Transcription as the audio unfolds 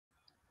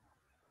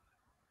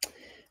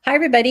Hi,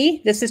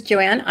 everybody. This is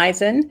Joanne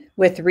Eisen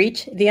with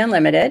Reach the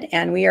Unlimited,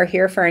 and we are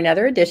here for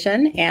another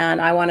edition.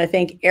 And I want to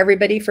thank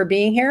everybody for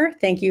being here.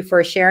 Thank you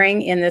for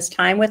sharing in this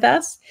time with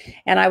us.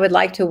 And I would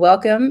like to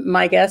welcome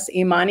my guest,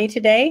 Imani,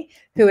 today,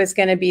 who is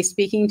going to be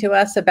speaking to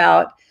us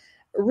about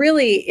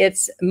really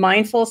it's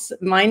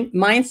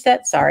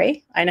mindset.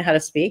 Sorry, I know how to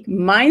speak.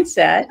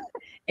 Mindset,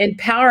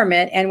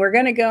 empowerment, and we're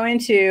going to go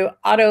into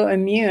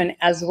autoimmune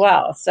as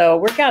well. So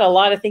we've got a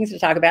lot of things to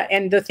talk about.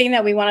 And the thing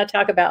that we want to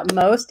talk about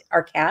most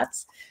are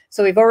cats.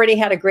 So we've already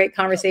had a great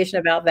conversation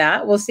about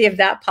that. We'll see if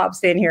that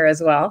pops in here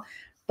as well.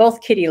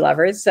 Both kitty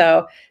lovers.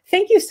 So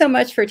thank you so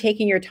much for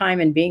taking your time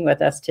and being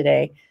with us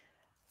today.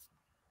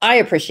 I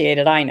appreciate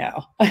it. I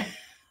know.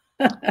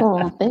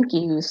 Well, thank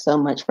you so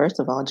much, first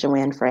of all,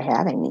 Joanne, for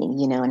having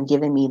me, and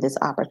giving me this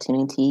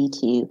opportunity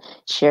to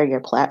share your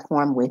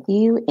platform with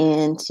you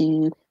and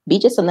to be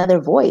just another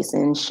voice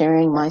in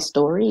sharing my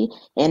story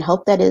and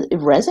hope that it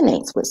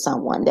resonates with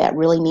someone that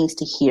really needs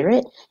to hear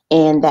it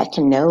and that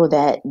can know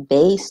that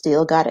they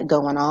still got it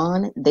going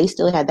on. They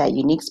still have that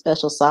unique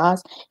special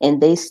sauce and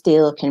they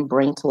still can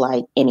bring to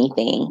light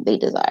anything they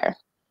desire.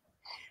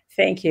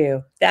 Thank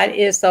you. That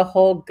is the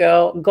whole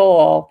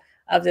goal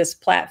of this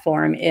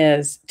platform,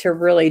 is to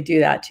really do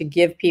that, to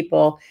give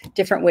people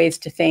different ways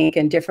to think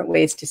and different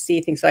ways to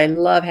see things. So I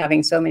love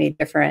having so many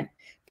different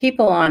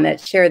people on that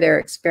share their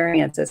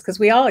experiences, because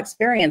we all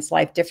experience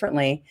life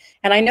differently.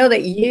 And I know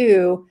that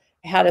you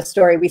had a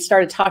story we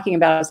started talking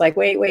about. I was like,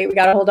 wait, we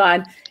got to hold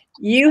on.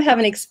 You have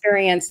an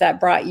experience that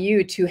brought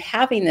you to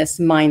having this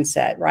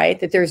mindset, right?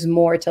 That there's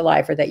more to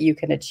life, or that you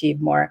can achieve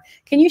more.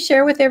 Can you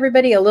share with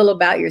everybody a little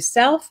about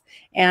yourself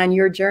and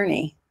your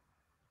journey?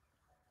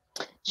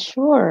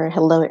 Sure.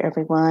 Hello,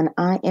 everyone.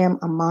 I am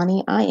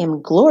Imani. I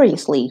am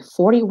gloriously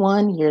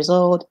 41 years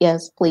old.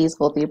 Yes, please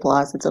hold the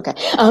applause. It's okay.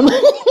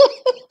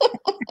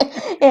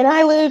 And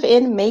I live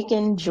in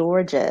Macon,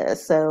 Georgia.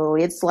 So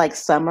it's like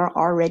summer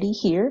already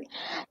here.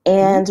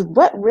 And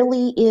what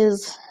really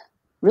is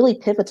really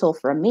pivotal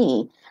for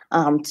me,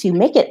 to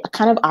make it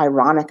kind of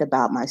ironic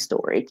about my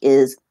story,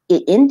 is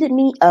it ended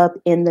me up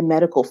in the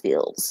medical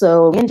field.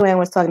 So me and Joanne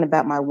was talking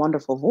about my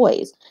wonderful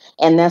voice.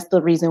 And that's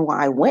the reason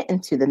why I went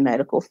into the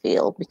medical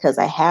field, because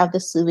I have the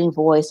soothing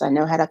voice. I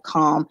know how to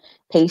calm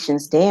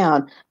patients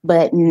down,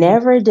 but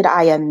never did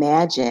I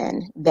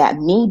imagine that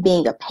me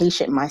being a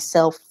patient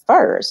myself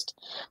first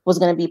was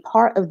going to be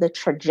part of the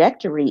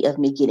trajectory of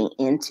me getting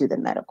into the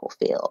medical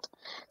field.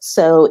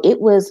 So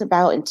it was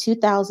about in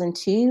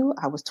 2002,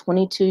 I was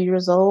 22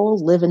 years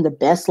old, living the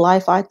best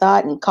life I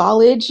thought in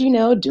college,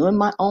 doing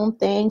my own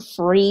thing,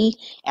 free,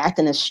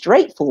 acting a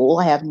straight fool.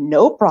 I have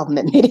no problem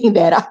admitting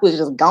that I was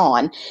just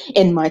gone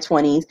in my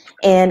 20s.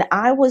 And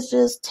I was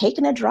just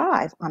taking a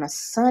drive on a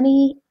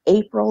sunny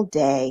April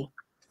day,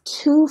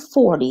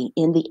 2:40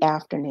 in the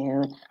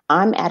afternoon.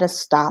 I'm at a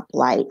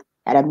stoplight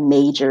at a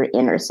major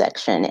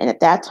intersection. And at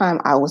that time,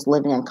 I was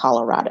living in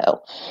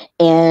Colorado.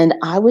 And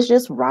I was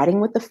just riding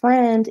with a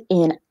friend,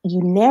 and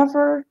you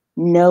never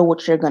know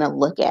what you're going to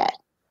look at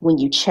when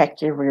you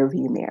check your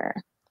rearview mirror.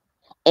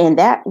 And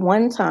that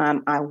one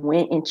time I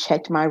went and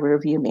checked my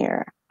rearview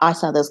mirror, I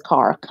saw this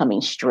car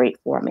coming straight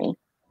for me.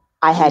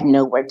 I had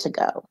nowhere to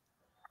go.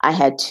 I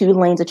had 2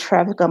 lanes of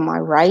traffic on my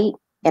right,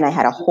 and I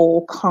had a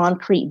whole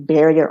concrete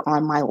barrier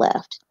on my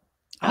left.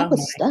 I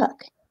was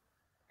stuck.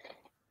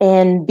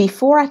 And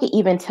before I could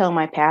even tell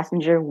my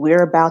passenger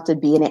we're about to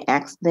be in an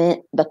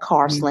accident, the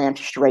car slammed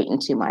straight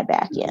into my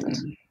back end.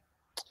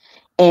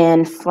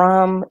 And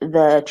from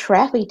the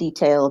traffic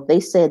detail,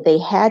 they said they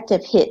had to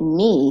have hit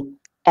me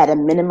at a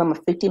minimum of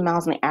 50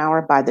 miles an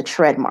hour by the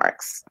tread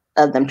marks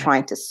of them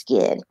trying to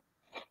skid.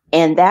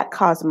 And that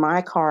caused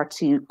my car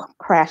to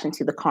crash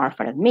into the car in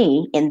front of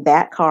me, and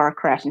that car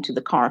crashed into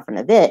the car in front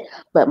of it.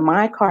 But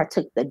my car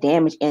took the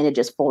damage and it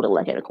just folded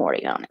like an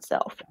accordion on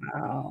itself.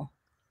 Wow.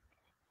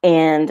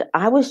 And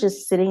I was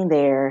just sitting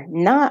there,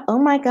 not, oh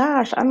my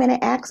gosh, I'm in an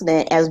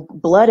accident, as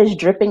blood is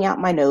dripping out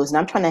my nose and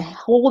I'm trying to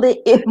hold it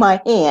in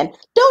my hand.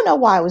 Don't know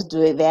why I was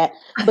doing that.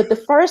 But the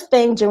first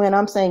thing, Joanne,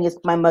 I'm saying is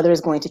my mother is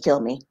going to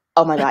kill me.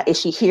 Oh my God, is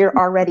she here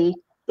already?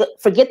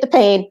 Forget the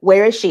pain.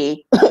 Where is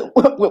she?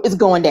 It's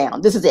going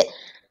down. This is it.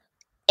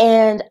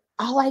 And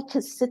all I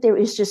could sit there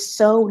is just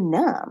so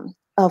numb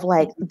of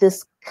like,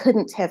 this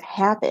couldn't have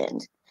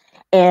happened.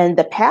 And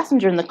the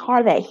passenger in the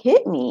car that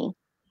hit me,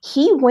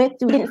 he went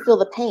through, didn't feel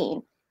the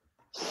pain.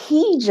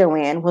 He,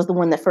 Joanne, was the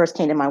one that first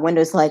came to my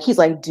window. He's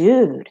like,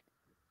 dude,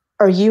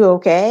 are you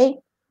okay?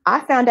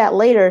 I found out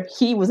later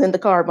he was in the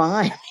car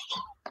behind me.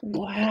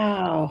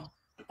 Wow.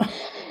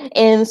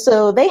 And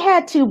so they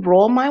had to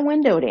roll my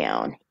window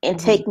down and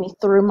take me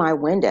through my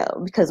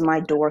window because my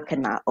door could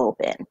not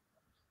open.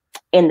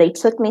 And they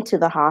took me to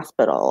the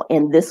hospital.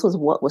 And this was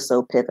what was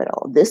so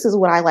pivotal. This is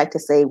what I like to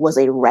say was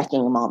a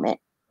wrecking moment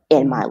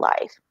in my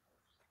life.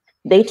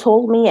 They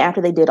told me after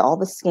they did all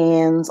the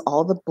scans,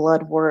 all the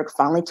blood work,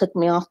 finally took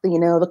me off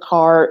the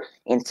cart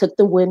and took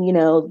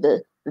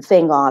the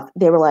thing off.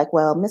 They were like,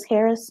 well, Miss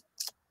Harris,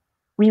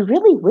 we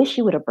really wish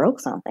you would have broke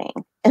something.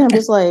 And I'm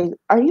just like,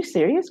 are you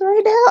serious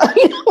right now?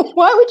 You know,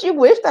 why would you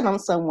wish that on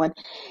someone?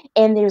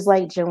 And there's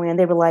like, Joanne,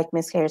 they were like,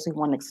 Miss Harris, we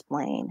want to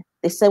explain.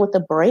 They said with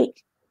the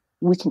break,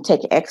 we can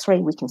take an x-ray,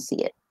 we can see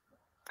it.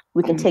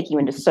 We can take you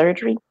into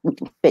surgery, we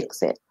can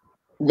fix it.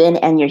 Then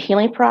in your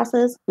healing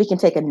process, we can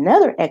take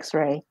another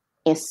x-ray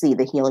and see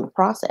the healing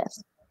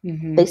process.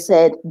 They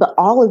said, but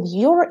all of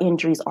your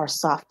injuries are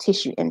soft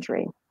tissue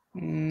injury.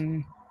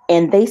 And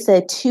they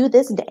said, to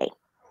this day,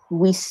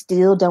 we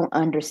still don't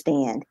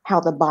understand how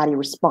the body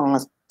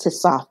responds to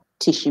soft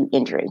tissue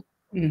injury.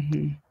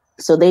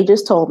 So they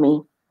just told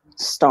me,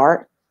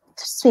 start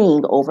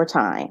seeing over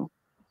time,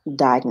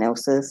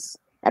 diagnosis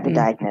after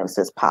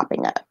diagnosis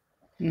popping up.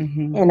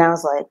 And I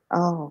was like,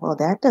 oh, well,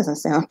 that doesn't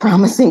sound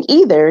promising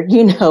either,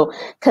 you know,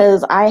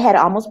 because I had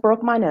almost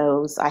broke my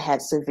nose. I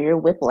had severe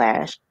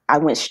whiplash. I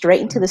went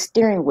straight into the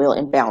steering wheel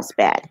and bounced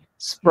back,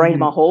 sprained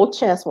my whole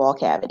chest wall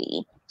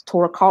cavity,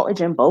 tore a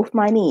cartilage in both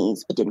my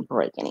knees, but didn't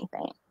break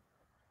anything.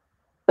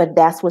 But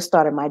that's what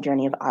started my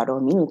journey of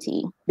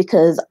autoimmunity,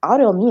 because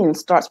autoimmune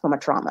starts from a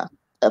trauma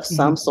of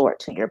some sort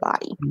to your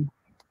body.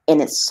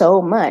 And it's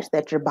so much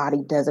that your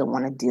body doesn't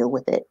want to deal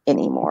with it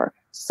anymore.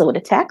 So it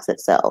attacks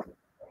itself.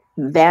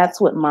 That's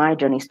what my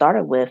journey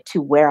started with,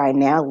 to where I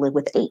now live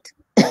with 8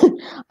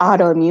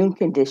 autoimmune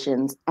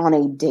conditions on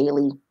a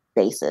daily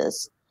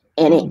basis.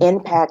 And it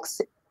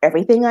impacts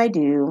everything I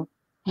do,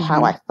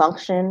 how I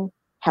function,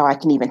 how I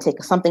can even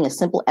take something as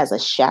simple as a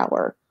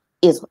shower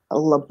is a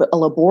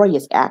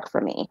laborious act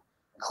for me.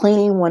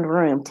 Cleaning one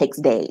room takes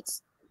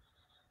days,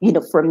 you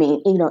know, for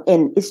me, you know,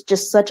 and it's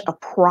just such a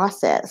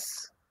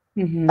process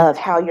of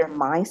how your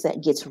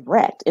mindset gets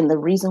wrecked. And the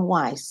reason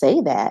why I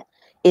say that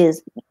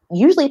is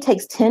usually it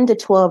takes 10 to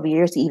 12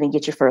 years to even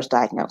get your first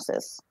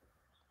diagnosis.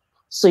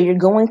 So you're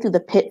going through the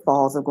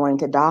pitfalls of going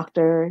to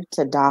doctor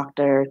to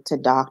doctor to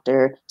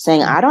doctor,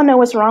 saying, I don't know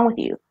what's wrong with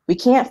you. We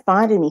can't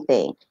find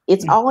anything.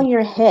 It's all in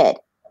your head.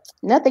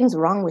 Nothing's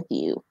wrong with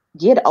you.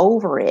 Get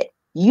over it.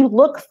 You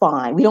look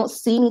fine. We don't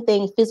see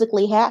anything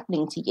physically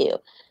happening to you,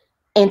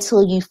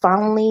 until you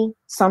finally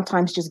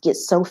sometimes just get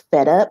so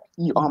fed up,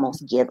 you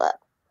almost give up.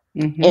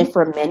 And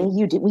for many,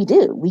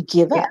 we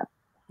give up.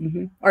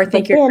 Or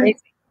think you're crazy.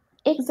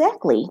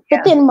 Exactly. Yeah.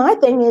 But then my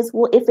thing is,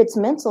 well, if it's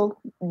mental,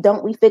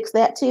 don't we fix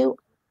that too?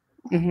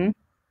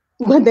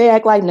 But they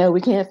act like, no,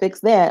 we can't fix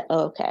that.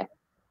 Okay.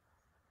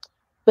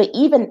 But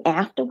even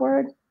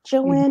afterward,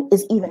 Joanne,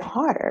 is even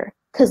harder,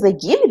 because they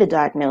give you the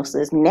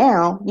diagnosis.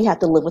 Now you have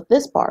to live with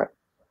this part.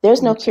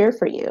 There's no cure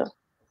for you.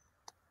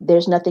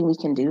 There's nothing we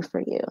can do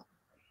for you.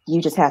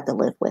 You just have to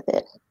live with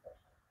it.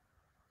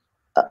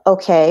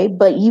 Okay.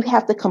 But you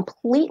have to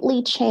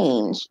completely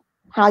change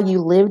how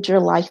you lived your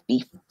life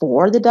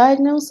before the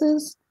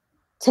diagnosis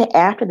to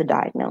after the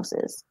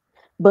diagnosis.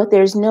 But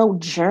there's no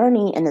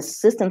journey and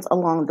assistance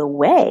along the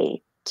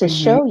way to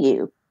show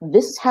you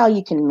this is how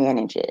you can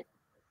manage it.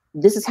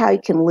 This is how you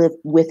can live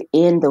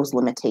within those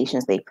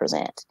limitations they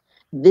present.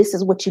 This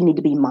is what you need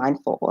to be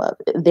mindful of.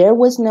 There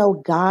was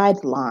no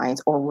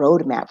guidelines or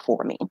roadmap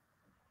for me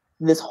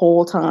this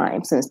whole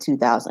time since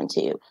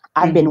 2002.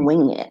 I've been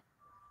winging it.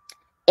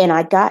 And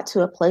I got to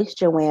a place,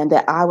 Joanne,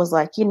 that I was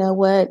like, you know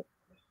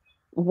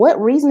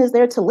what reason is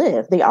there to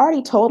live? They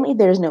already told me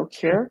there's no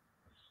cure.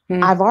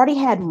 I've already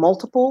had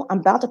multiple. I'm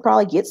about to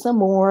probably get some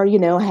more, you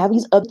know, have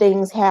these other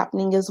things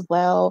happening as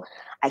well.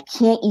 I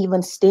can't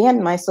even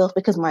stand myself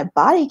because my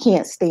body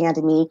can't stand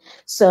me.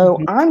 So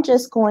I'm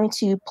just going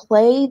to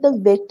play the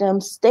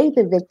victim, stay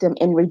the victim,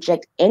 and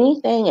reject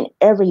anything and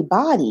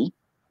everybody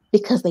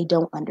because they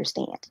don't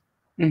understand.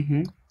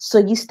 So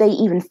you stay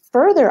even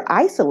further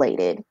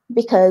isolated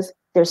because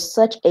there's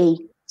such a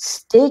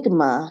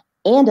stigma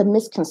and a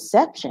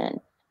misconception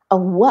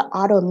of what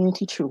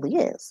autoimmunity truly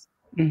is.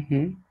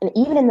 And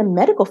even in the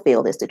medical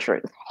field is the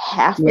truth.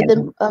 Half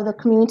of the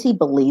community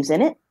believes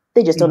in it.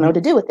 They just don't know what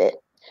to do with it.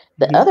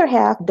 The other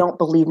half don't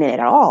believe in it at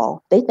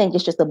all. They think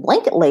it's just a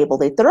blanket label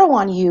they throw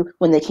on you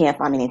when they can't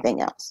find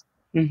anything else.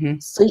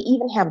 So you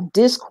even have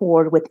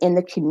discord within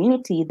the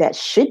community that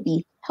should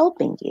be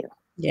helping you.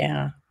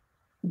 Yeah.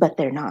 But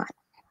they're not.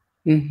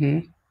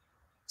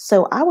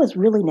 So I was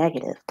really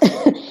negative.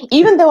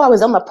 Even though I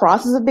was on the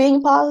process of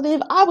being positive,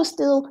 I was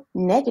still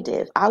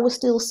negative. I was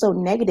still so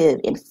negative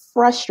and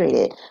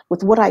frustrated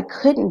with what I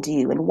couldn't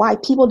do and why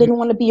people didn't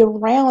want to be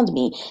around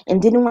me and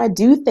didn't want to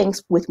do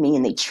things with me.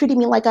 And they treated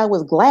me like I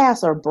was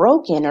glass or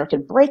broken or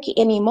could break at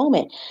any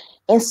moment.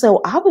 And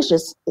so I was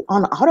just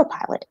on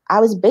autopilot. I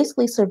was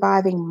basically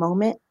surviving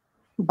moment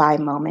by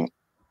moment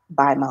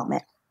by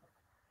moment.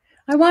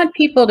 I want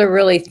people to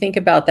really think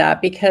about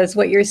that, because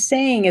what you're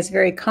saying is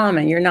very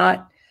common. You're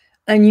not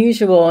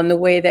unusual in the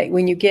way that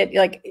when you get,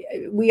 like,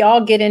 we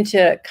all get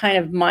into kind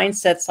of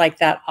mindsets like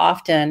that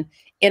often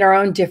in our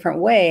own different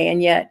way.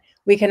 And yet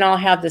we can all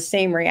have the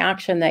same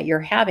reaction that you're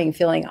having,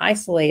 feeling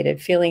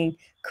isolated, feeling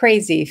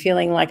crazy,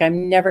 feeling like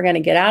I'm never going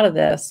to get out of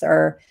this,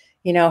 or,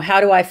 you know, how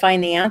do I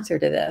find the answer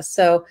to this?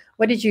 So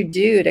what did you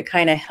do to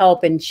kind of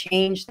help and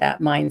change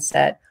that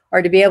mindset,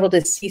 or to be able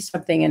to see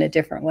something in a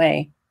different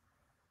way?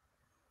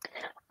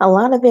 A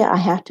lot of it I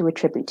have to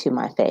attribute to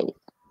my faith.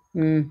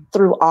 Mm.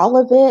 Through all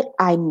of it,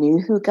 I knew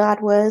who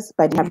God was,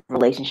 but I didn't have a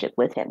relationship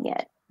with him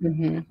yet.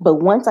 But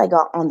once I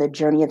got on the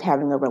journey of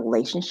having a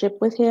relationship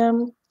with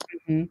him,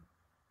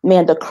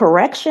 man, the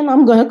correction,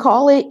 I'm going to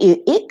call it,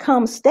 it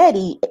comes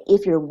steady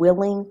if you're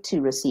willing to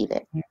receive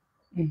it.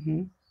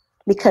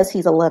 Because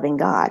he's a loving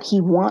God.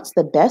 He wants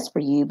the best for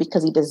you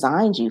because he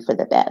designed you for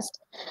the best.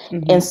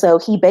 And so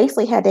he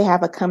basically had to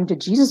have a come to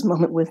Jesus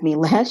moment with me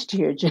last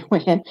year,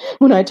 Joanne,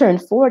 when I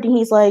turned 40. And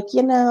he's like,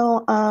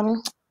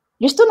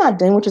 you're still not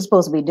doing what you're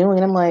supposed to be doing.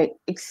 And I'm like,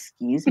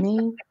 excuse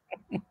me?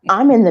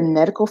 I'm in the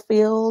medical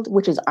field,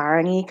 which is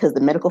irony because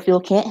the medical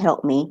field can't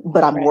help me,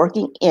 but I'm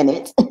working in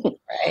it.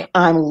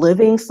 I'm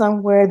living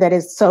somewhere that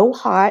is so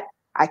hot,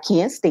 I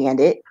can't stand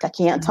it. I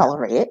can't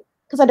tolerate it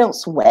because I don't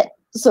sweat.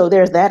 So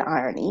there's that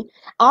irony.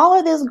 All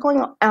of this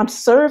going on. I'm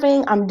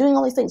serving. I'm doing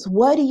all these things.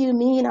 What do you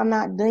mean I'm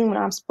not doing what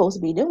I'm supposed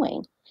to be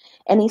doing?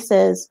 And he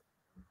says,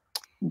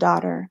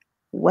 daughter,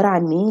 what I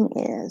mean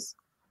is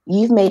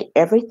you've made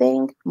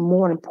everything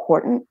more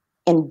important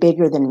and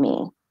bigger than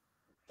me,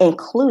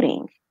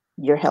 including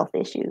your health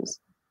issues.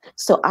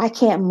 So I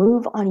can't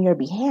move on your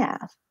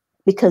behalf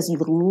because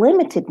you've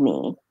limited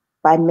me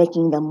by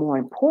making them more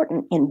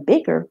important and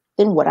bigger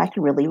than what I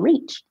can really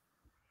reach.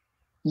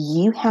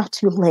 You have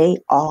to lay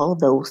all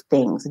those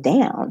things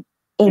down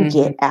and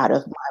get out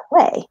of my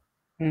way.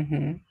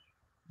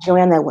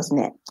 Joanne, that wasn't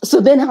it. So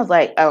then I was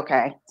like,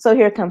 okay, so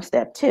here comes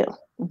step 2.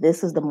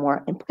 This is the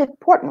more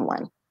important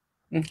one.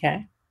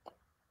 Okay.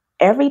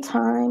 Every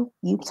time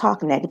you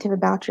talk negative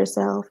about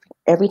yourself,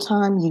 every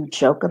time you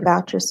joke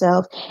about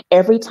yourself,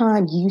 every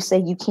time you say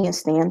you can't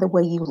stand the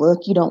way you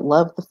look, you don't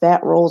love the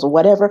fat rolls or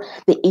whatever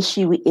the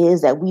issue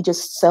is that we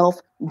just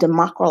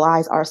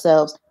self-democratize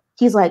ourselves.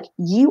 He's like,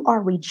 you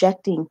are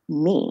rejecting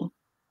me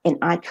and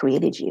I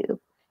created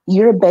you.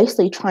 You're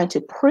basically trying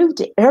to prove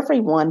to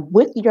everyone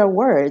with your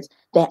words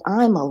that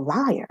I'm a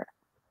liar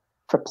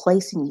for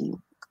placing you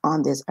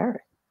on this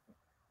earth.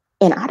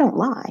 And I don't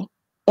lie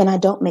and I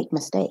don't make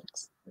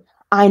mistakes.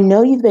 I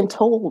know you've been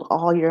told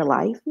all your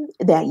life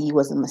that you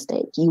was a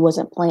mistake. You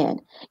wasn't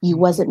planned. You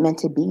wasn't meant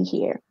to be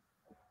here.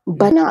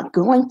 But not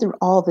going through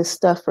all this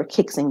stuff for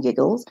kicks and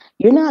giggles.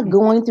 You're not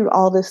going through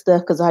all this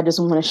stuff because I just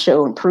want to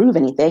show and prove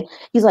anything.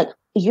 He's like,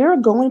 you're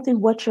going through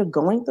what you're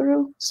going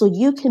through so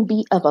you can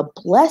be of a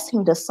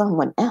blessing to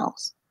someone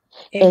else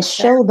and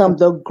show them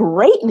the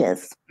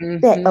greatness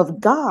that of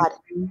God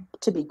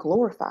to be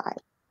glorified.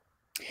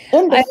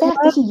 And the fact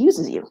that he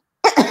uses you.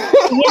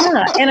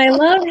 Yeah. And I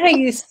love how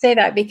you say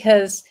that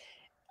because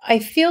I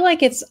feel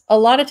like it's a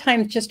lot of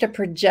times just a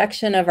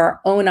projection of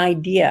our own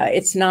idea.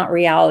 It's not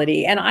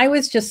reality. And I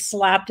was just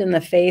slapped in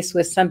the face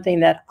with something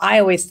that I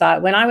always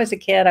thought when I was a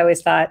kid, I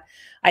always thought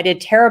I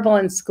did terrible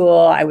in school.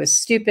 I was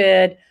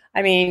stupid.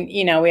 I mean,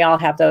 we all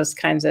have those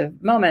kinds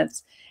of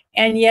moments.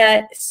 And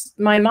yet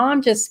my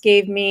mom just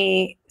gave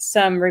me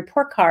some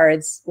report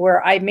cards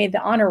where I made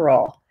the honor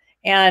roll.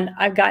 And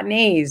I've gotten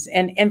A's.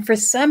 And for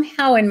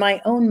somehow in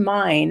my own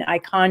mind, I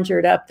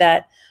conjured up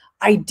that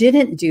I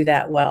didn't do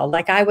that well.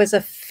 Like I was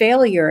a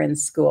failure in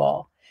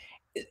school.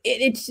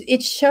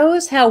 It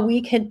shows how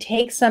we can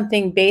take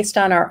something based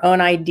on our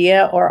own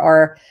idea or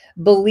our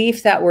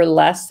belief that we're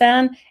less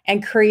than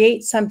and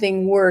create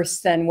something worse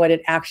than what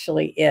it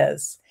actually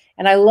is.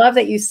 And I love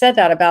that you said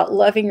that about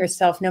loving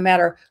yourself no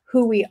matter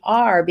who we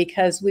are,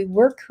 because we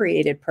were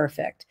created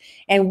perfect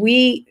and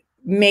we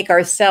make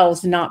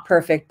ourselves not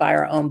perfect by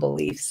our own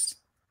beliefs.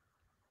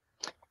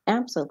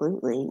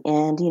 Absolutely.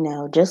 And,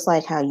 just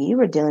like how you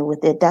were dealing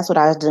with it, that's what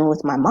I was dealing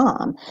with my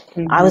mom.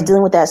 I was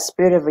dealing with that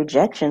spirit of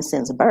rejection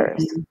since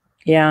birth.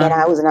 Yeah. And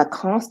I was in a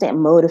constant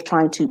mode of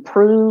trying to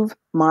prove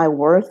my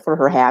worth for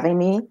her having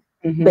me.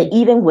 But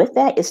even with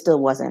that, it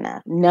still wasn't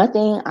enough.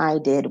 Nothing I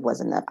did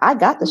was enough. I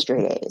got the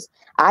straight A's.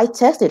 I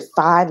tested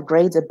 5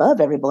 grades above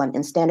everyone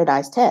in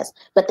standardized tests,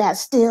 but that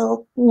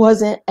still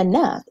wasn't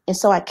enough. And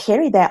so I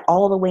carried that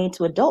all the way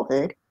into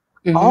adulthood,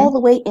 all the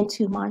way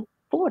into my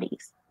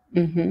 40s.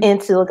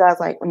 Until God's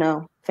like,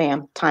 no,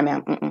 fam, time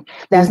out.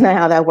 That's not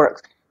how that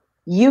works.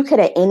 You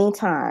could at any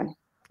time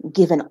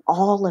given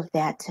all of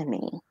that to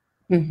me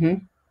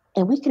and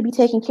we could be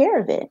taking care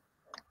of it.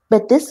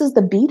 But this is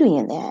the beauty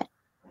in that.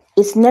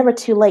 It's never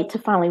too late to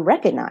finally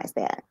recognize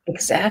that.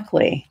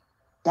 Exactly.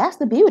 That's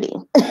the beauty.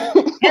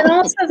 And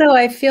also, though,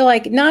 I feel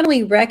like not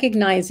only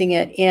recognizing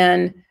it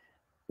in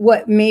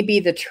what may be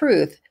the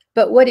truth,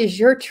 but what is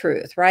your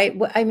truth, right?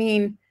 I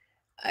mean,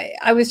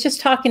 I was just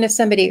talking to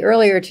somebody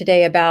earlier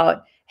today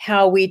about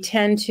how we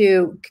tend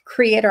to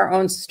create our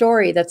own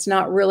story that's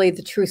not really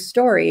the true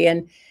story,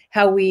 and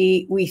how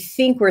we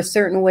think we're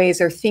certain ways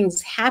or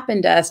things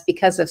happen to us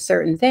because of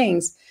certain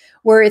things,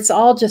 where it's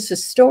all just a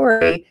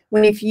story,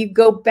 when if you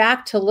go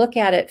back to look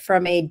at it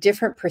from a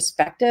different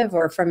perspective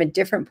or from a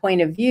different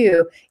point of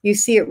view, you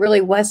see it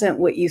really wasn't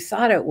what you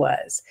thought it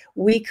was.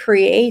 We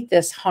create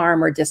this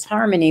harm or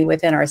disharmony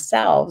within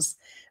ourselves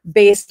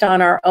based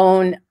on our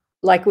own,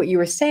 like what you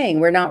were saying,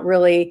 we're not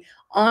really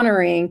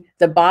honoring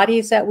the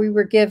bodies that we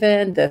were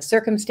given, the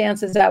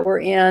circumstances that we're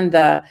in,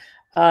 the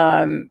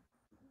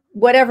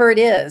whatever it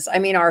is. I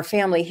mean, our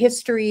family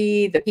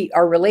history,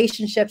 our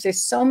relationships,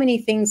 there's so many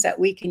things that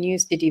we can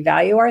use to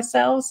devalue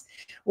ourselves,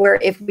 where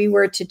if we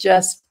were to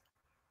just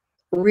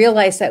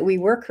realize that we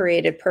were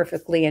created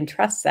perfectly and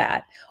trust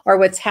that, or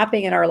what's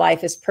happening in our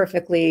life is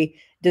perfectly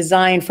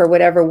designed for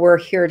whatever we're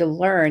here to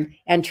learn,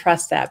 and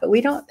trust that. But we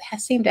don't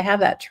seem to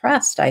have that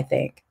trust, I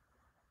think.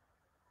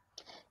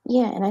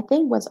 Yeah, and I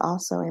think what's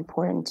also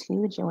important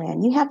too,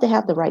 Joanne, you have to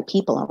have the right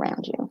people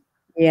around you.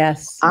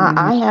 Yes.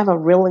 I have a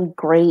really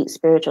great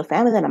spiritual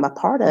family that I'm a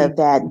part of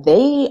that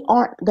they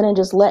aren't going to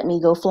just let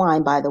me go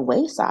flying by the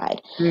wayside.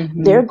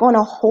 Mm-hmm. They're going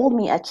to hold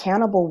me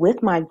accountable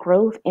with my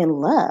growth in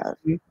love.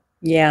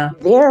 Yeah.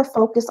 They're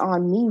focused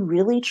on me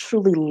really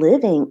truly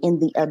living in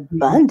the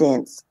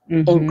abundance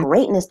and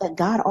greatness that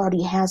God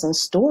already has in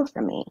store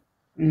for me.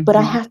 But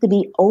I have to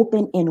be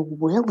open and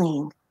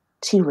willing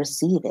to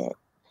receive it.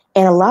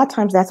 And a lot of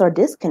times that's our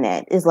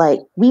disconnect, is like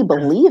we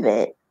believe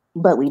it,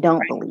 but we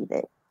don't believe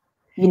it.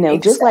 You know,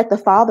 just like the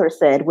Father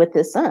said with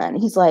his son,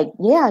 he's like,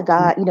 yeah,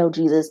 God, you know,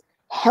 Jesus,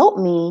 help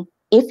me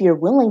if you're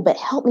willing, but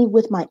help me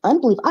with my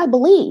unbelief. I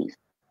believe,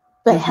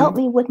 but help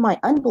me with my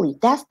unbelief.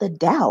 That's the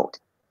doubt,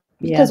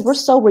 because we're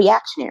so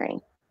reactionary.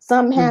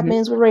 Something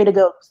happens, we're ready to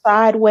go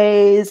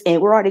sideways,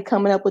 and we're already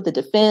coming up with the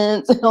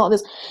defense and all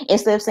this,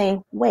 instead of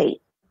saying,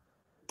 wait,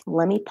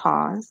 let me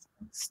pause,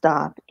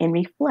 stop, and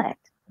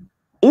reflect.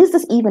 Is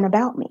this even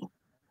about me?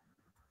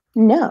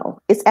 No,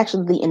 it's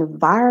actually the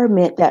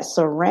environment that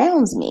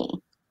surrounds me,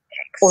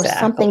 or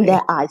something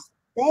that I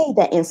say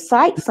that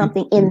incites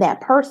something in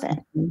that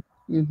person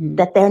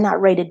that they're not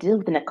ready to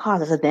do, then it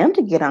causes them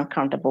to get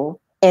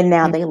uncomfortable, and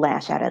now they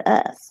lash out at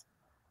us.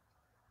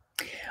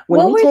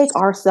 When we take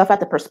ourselves out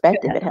the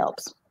perspective, it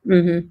helps.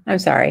 I'm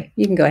sorry.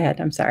 You can go ahead.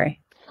 I'm sorry.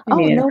 Oh,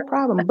 no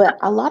problem. But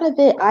a lot of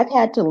it I've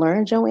had to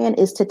learn, Joanne,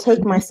 is to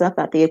take myself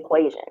out the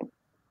equation.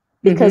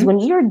 Because when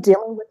you're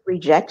dealing with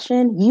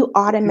rejection, you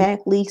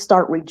automatically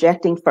start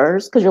rejecting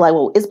first, because you're like,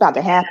 well, it's about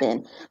to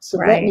happen. So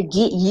let me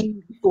get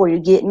you before you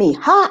get me.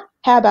 Ha!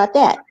 How about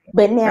that?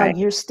 But now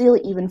you're still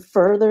even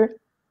further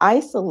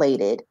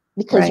isolated,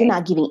 because you're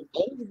not giving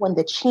anyone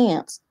the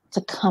chance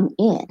to come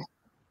in.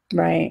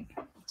 Right.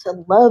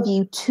 To love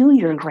you to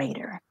your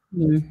greater.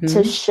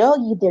 To show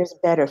you there's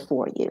better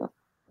for you.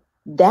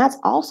 That's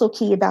also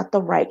key about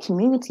the right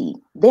community.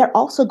 They're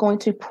also going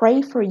to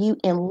pray for you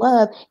in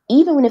love,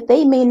 even if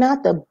they may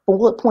not the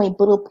bullet point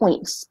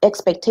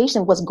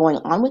expectation of what's going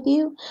on with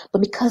you,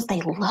 but because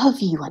they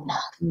love you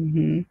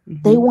enough.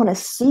 They want to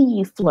see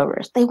you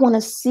flourish. They want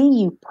to see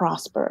you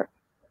prosper.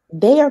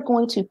 They are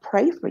going to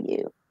pray for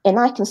you. And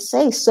I can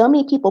say so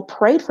many people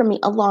prayed for me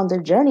along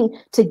their journey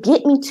to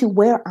get me to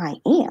where I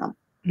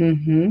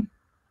am.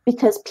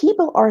 Because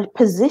people are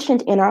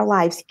positioned in our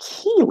lives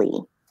keyly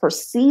for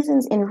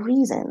seasons and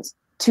reasons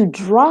to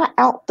draw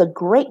out the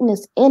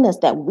greatness in us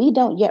that we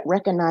don't yet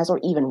recognize or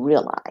even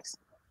realize.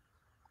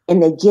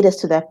 And they get us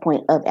to that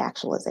point of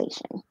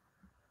actualization.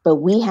 But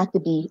we have to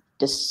be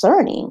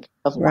discerning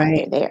of why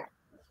they're there.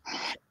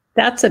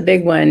 That's a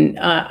big one.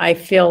 I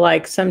feel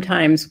like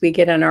sometimes we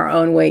get in our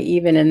own way,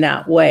 even in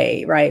that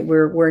way, right?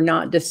 We're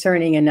not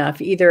discerning enough,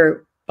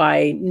 either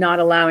by not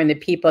allowing the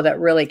people that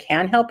really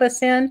can help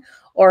us in,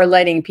 or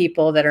letting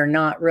people that are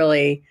not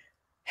really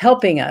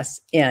helping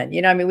us in.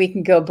 You know, I mean, we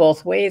can go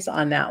both ways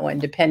on that one,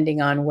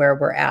 depending on where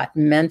we're at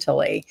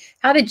mentally.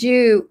 How did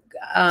you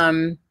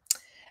come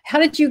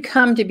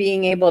to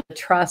being able to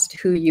trust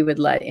who you would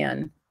let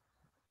in?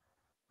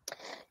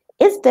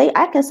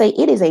 I can say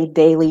it is a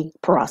daily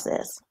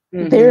process.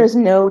 There is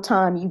no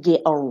time you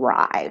get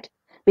arrived,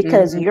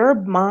 because your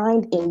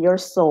mind and your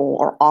soul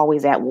are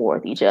always at war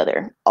with each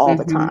other all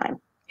the time.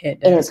 And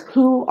it's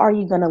who are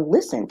you going to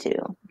listen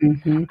to?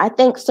 I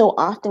think so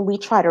often we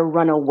try to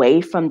run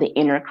away from the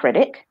inner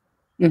critic.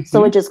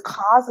 So it just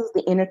causes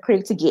the inner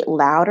critic to get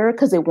louder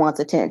because it wants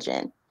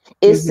attention.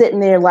 It's sitting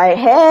there like,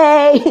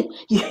 hey,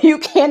 you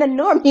can't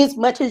ignore me as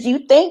much as you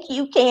think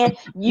you can.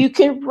 You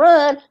can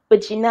run,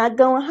 but you're not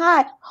going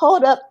high.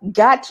 Hold up,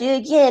 got you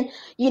again.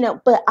 You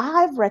know, but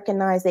I've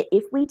recognized that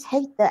if we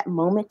take that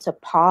moment to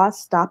pause,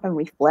 stop, and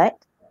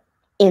reflect,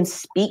 and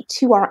speak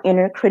to our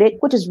inner critic,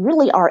 which is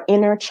really our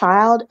inner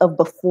child of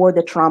before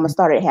the trauma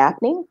started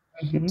happening,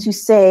 to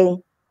say,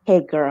 hey,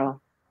 girl,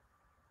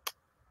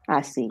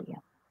 I see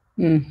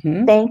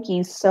you. Thank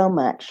you so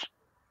much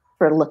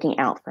for looking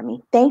out for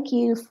me. Thank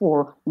you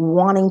for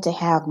wanting to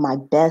have my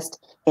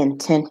best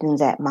intentions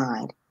at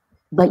mind.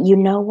 But you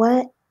know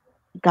what?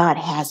 God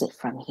has it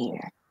from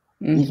here.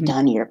 You've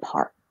done your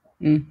part.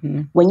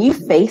 When you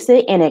face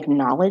it and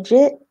acknowledge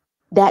it,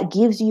 that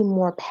gives you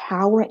more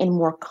power and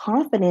more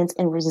confidence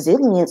and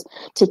resilience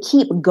to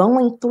keep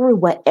going through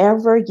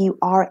whatever you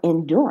are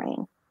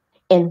enduring.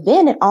 And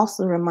then it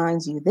also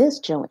reminds you this,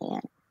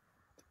 Joanne,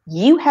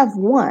 you have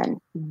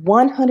won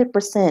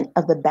 100%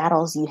 of the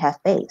battles you have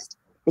faced,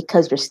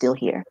 because you're still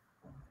here.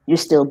 You're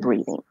still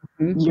breathing.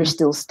 You're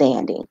still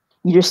standing.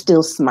 You're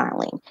still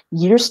smiling.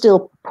 You're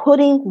still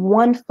putting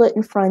one foot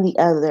in front of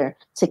the other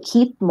to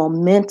keep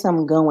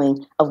momentum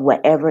going of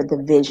whatever the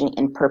vision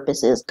and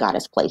purpose is God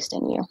has placed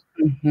in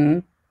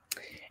you.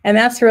 And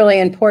that's really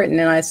important.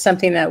 And it's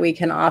something that we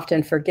can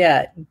often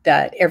forget,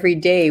 that every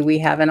day we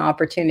have an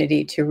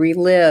opportunity to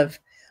relive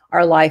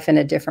our life in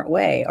a different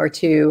way, or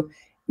to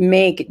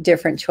make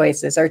different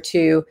choices, or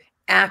to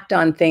act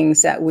on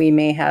things that we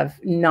may have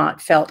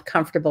not felt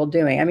comfortable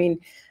doing. I mean,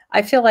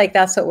 I feel like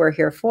that's what we're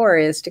here for,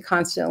 is to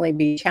constantly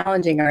be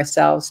challenging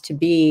ourselves to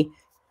be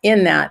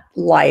in that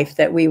life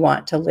that we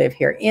want to live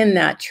here, in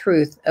that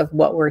truth of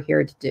what we're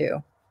here to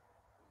do.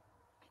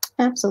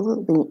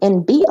 Absolutely.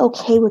 And be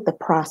okay with the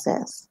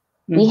process.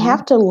 We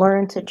have to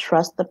learn to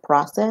trust the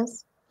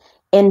process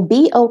and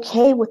be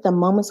okay with the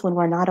moments when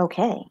we're not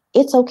okay.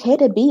 It's okay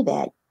to be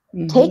that.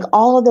 Take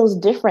all of those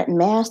different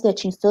masks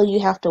that you feel you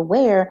have to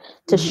wear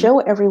to show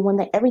everyone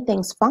that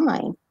everything's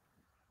fine.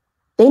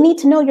 They need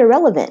to know you're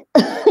relevant.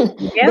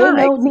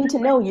 Yeah, need to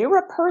know you're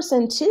a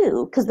person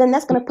too, because then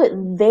that's going to put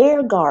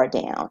their guard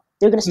down.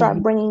 They're going to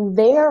start bringing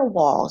their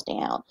walls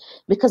down,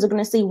 because they're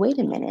going to see, wait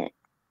a minute,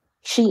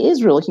 she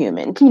is real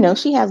human. You know,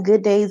 she has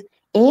good days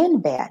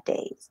and bad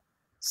days.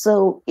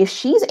 So if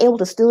she's able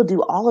to still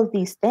do all of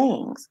these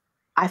things,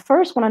 I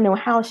first want to know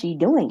how she's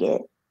doing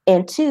it.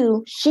 And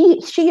two,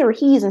 she or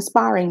he is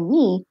inspiring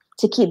me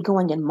to keep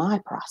going in my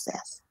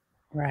process.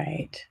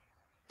 right.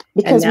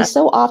 Because we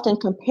so often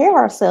compare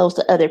ourselves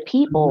to other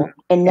people,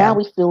 and now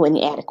we feel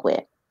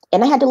inadequate.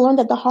 And I had to learn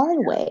that the hard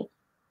way.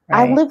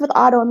 I live with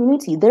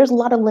autoimmunity. There's a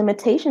lot of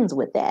limitations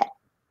with that.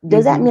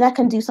 Does that mean I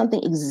can do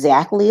something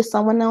exactly as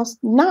someone else?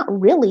 Not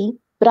really,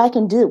 but I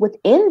can do it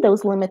within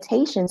those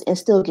limitations and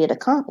still get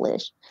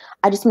accomplished.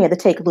 I just may have to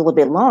take a little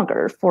bit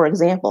longer. For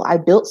example, I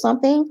built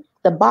something.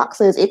 The box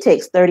says it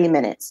takes 30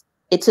 minutes.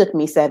 It took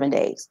me 7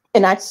 days.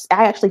 And I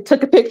actually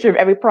took a picture of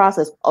every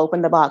process,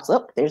 opened the box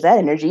up. There's that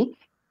energy.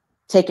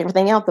 Take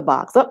everything out the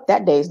box. Up,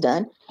 that day's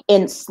done.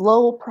 In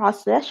slow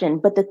procession.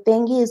 But the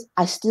thing is,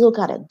 I still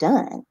got it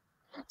done.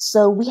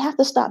 So we have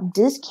to stop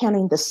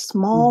discounting the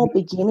small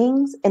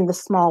beginnings and the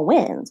small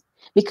wins,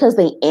 because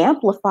they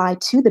amplify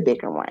to the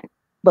bigger one.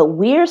 But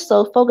we're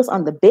so focused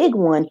on the big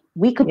one,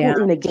 we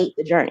completely negate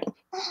the journey.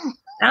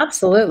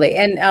 Absolutely.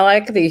 And I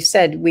like that you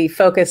said we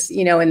focus,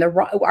 you know,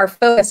 our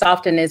focus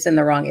often is in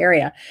the wrong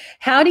area.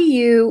 How do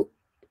you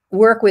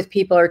work with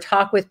people or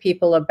talk with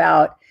people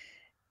about,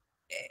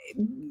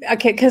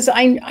 okay, because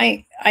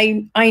I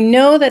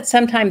know that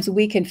sometimes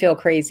we can feel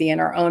crazy in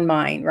our own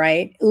mind,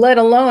 right? Let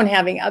alone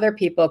having other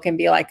people can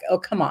be like, oh,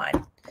 come on,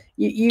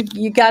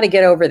 you got to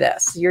get over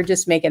this. You're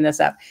just making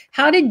this up.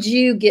 How did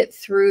you get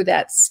through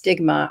that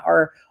stigma,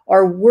 or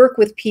work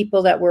with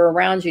people that were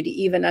around you to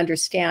even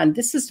understand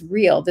this is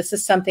real? This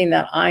is something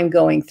that I'm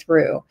going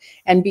through,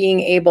 and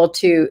being able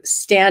to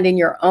stand in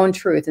your own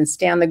truth and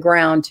stand the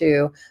ground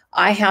to,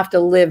 I have to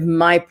live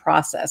my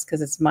process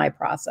because it's my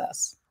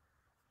process.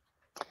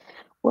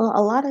 Well,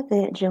 a lot of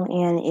it,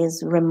 Joanne,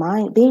 is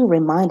being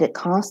reminded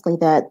constantly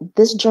that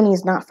this journey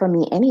is not for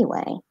me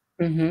anyway.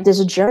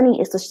 This journey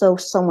is to show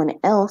someone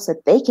else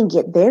that they can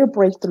get their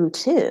breakthrough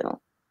too,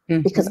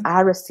 because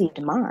I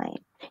received mine,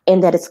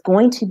 and that it's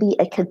going to be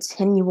a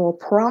continual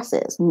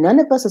process. None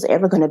of us is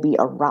ever going to be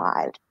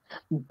arrived,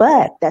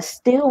 but that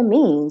still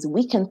means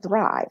we can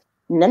thrive.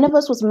 None of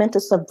us was meant to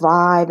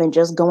survive and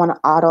just go on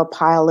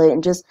autopilot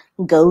and just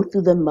go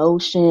through the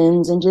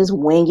motions and just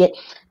wing it.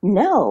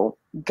 No,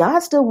 God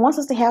still wants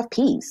us to have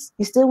peace.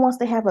 He still wants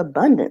to have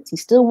abundance. He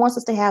still wants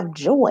us to have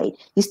joy.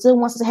 He still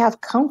wants us to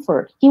have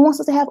comfort. He wants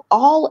us to have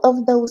all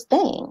of those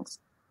things.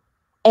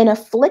 An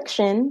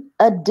affliction,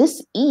 a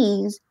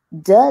dis-ease,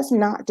 does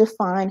not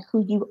define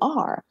who you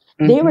are.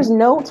 There was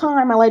no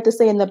time, I like to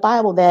say in the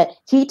Bible, that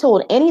he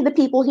told any of the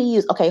people he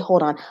used, okay,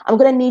 hold on, I'm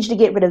going to need you to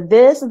get rid of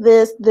this, and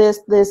this,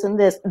 and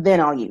this, then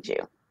I'll use you.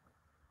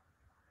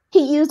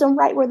 He used them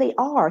right where they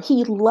are.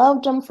 He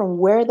loved them from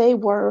where they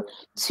were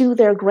to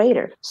their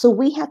greater. So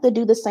we have to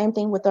do the same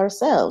thing with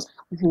ourselves.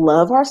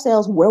 Love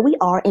ourselves where we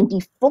are and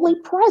be fully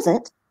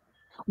present,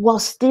 while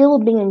still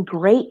being in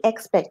great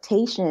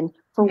expectation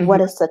for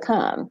what is to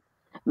come.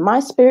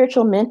 My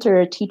spiritual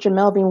mentor, teacher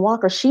Melvin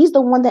Walker, she's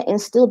the one that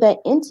instilled that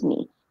into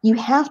me. You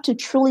have to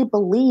truly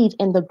believe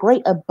in the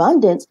great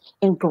abundance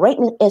and great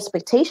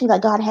expectation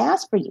that God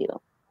has for you.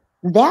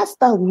 That's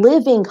the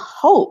living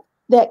hope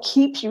that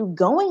keeps you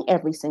going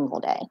every single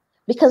day,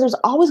 because there's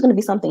always going to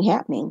be something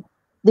happening.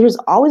 There's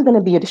always going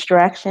to be a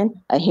distraction,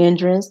 a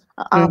hindrance,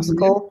 an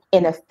obstacle,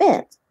 an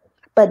offense.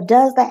 But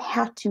does that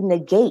have to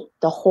negate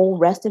the whole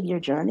rest of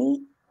your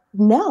journey?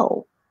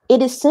 No.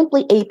 It is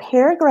simply a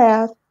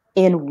paragraph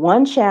in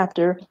one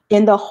chapter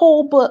in the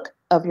whole book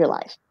of your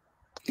life.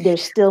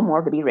 There's still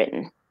more to be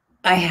written.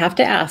 I have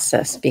to ask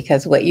this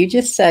because what you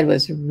just said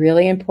was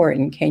really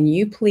important. Can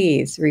you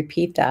please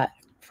repeat that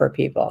for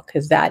people?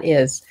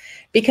 Because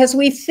because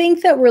we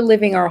think that we're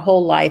living our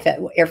whole life at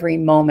every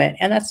moment,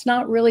 and that's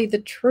not really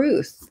the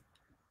truth.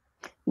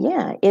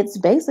 Yeah, it's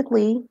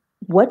basically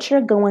what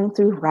you're going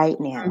through right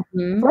now.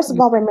 First of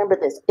all, remember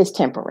this is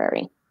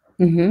temporary.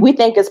 We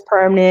think it's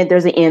permanent.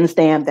 There's an end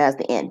stamp. That's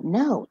the end.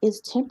 No,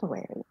 it's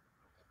temporary.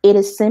 It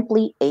is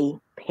simply a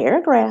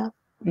paragraph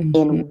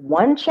in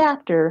one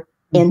chapter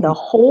in the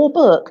whole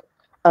book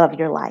of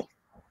your life.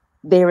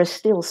 There is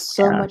still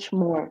so Yeah. much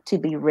more to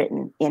be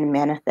written and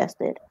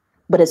manifested,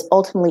 but it's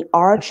ultimately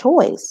our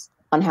choice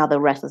on how the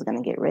rest is going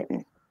to get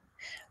written.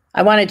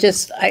 I want to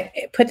just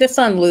put this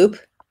on loop.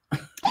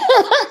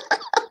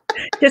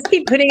 Just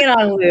keep putting it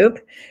on loop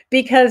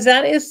because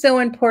that is so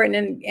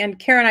important. And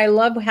Karen, I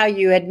love how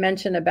you had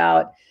mentioned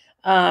about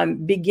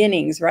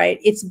beginnings, right?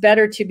 It's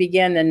better to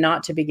begin than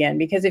not to begin,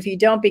 because if you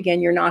don't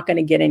begin, you're not going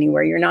to get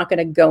anywhere. You're not going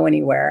to go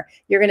anywhere.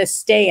 You're going to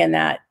stay in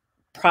that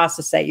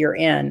process that you're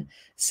in.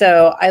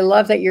 So I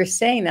love that you're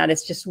saying that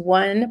it's just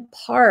one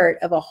part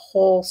of a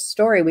whole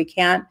story. We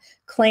can't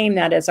claim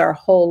that as our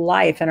whole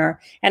life.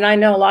 And I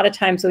know a lot of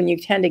times when you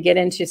tend to get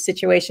into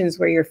situations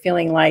where you're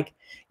feeling like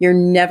you're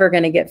never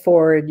going to get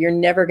forward, you're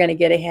never going to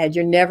get ahead,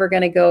 you're never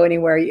going to go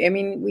anywhere. I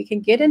mean, we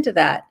can get into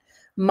that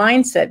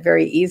mindset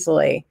very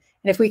easily.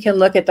 And if we can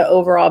look at the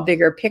overall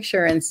bigger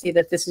picture and see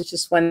that this is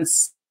just one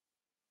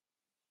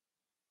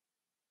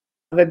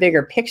of a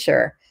bigger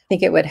picture, I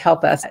think it would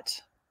help us.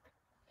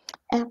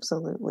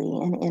 Absolutely.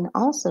 And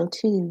also,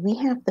 too, we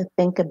have to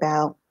think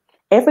about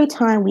every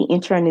time we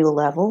enter a new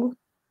level,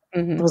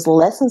 those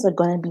lessons are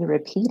going to be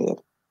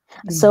repeated.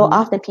 So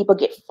often people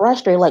get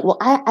frustrated, like, well,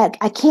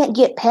 I can't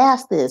get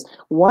past this.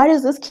 Why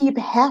does this keep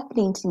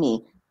happening to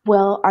me?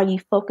 Well, are you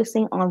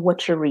focusing on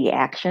what your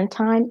reaction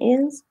time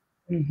is?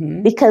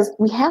 Because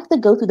we have to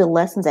go through the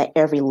lessons at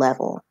every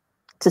level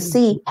to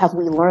see, have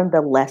we learned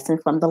the lesson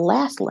from the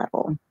last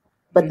level?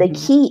 But the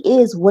key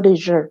is, what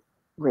is your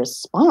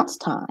response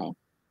time?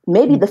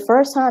 Maybe the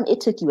first time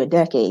it took you a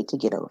decade to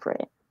get over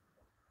it.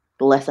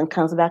 The lesson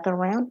comes back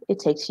around, it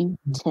takes you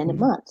 10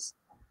 months.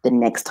 The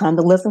next time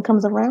the lesson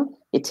comes around,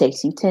 it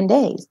takes you 10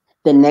 days.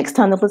 The next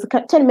time the lesson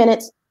comes, 10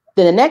 minutes.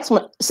 Then the next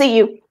one, see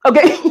you.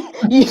 Okay.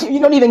 you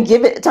don't even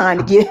give it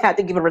time to have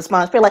to give a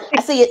response. Feel like,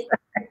 I see it.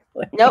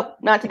 Nope,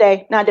 not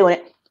today. Not doing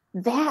it.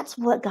 That's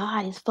what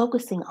God is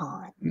focusing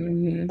on.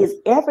 Is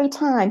every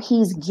time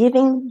he's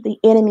giving the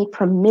enemy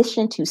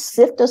permission to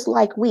sift us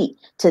like wheat,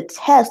 to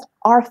test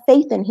our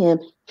faith in him,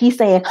 he's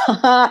saying,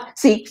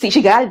 see,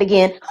 she got it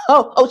again.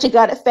 Oh, she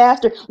got it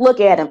faster. Look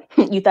at him.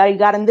 You thought you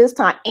got him this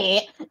time.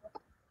 God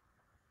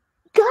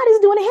is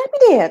doing a happy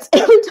dance.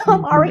 Every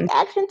time our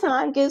reaction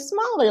time gets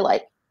smaller,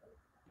 like,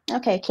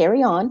 okay,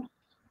 carry on.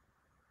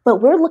 But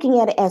we're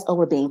looking at it as, oh,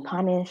 we're being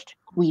punished.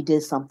 We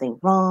did something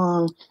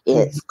wrong.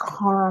 It's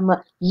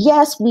karma.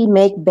 Yes, we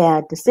make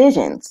bad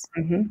decisions.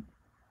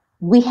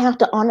 We have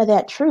to honor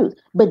that truth.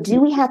 But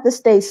do we have to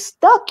stay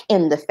stuck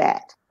in the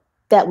fact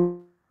that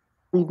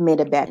we've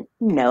made a bad?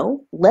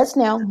 No, let's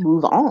now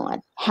move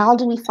on. How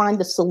do we find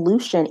the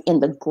solution in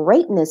the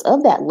greatness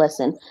of that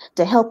lesson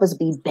to help us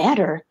be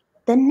better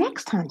the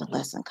next time the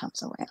lesson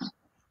comes around?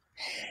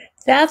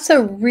 That's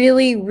a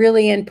really,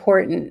 really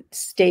important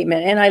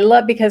statement. And I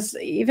love, because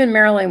even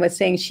Marilyn was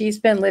saying she's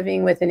been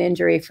living with an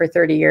injury for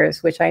 30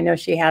 years, which I know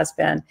she has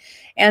been.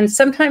 And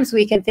sometimes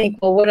we can think,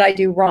 well, what did I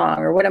do wrong?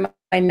 Or what am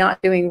I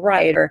not doing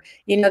right? Or,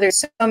 there's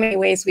so many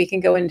ways we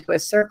can go into a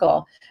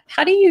circle.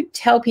 How do you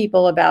tell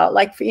people about,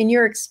 like in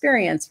your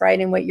experience,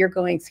 right, and what you're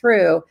going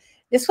through,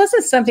 this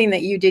wasn't something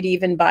that you did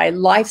even by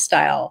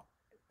lifestyle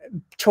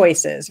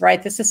choices,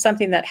 right? This is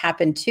something that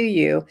happened to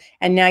you,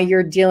 and now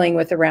you're dealing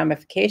with the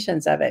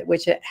ramifications of it,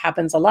 which it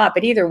happens a lot.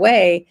 But either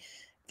way,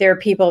 there are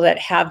people that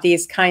have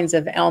these kinds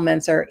of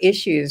ailments or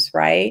issues,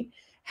 right?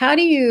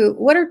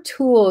 What are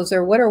tools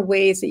or what are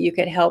ways that you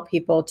could help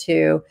people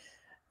to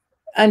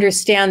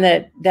understand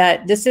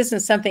that this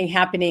isn't something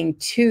happening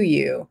to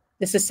you?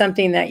 This is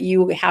something that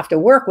you have to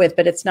work with,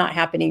 but it's not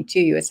happening to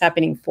you. It's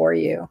happening for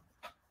you.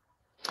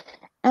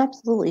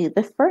 Absolutely.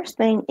 The first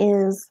thing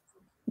is,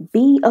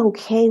 be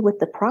okay with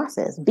the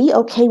process. Be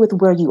okay with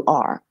where you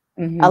are.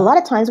 A lot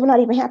of times we're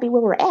not even happy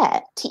where we're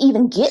at to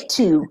even get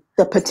to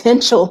the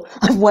potential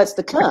of what's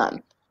to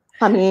come.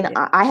 I mean,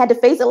 I had to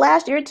face it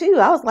last year too.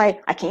 I was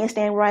like, I can't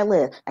stand where I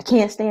live. I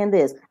can't stand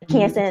this. I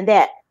can't stand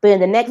that. But in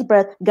the next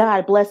breath,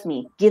 God bless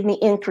me, give me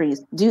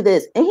increase, do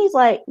this. And he's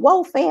like,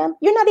 whoa, fam,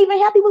 you're not even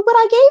happy with what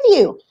I gave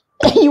you.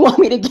 And you want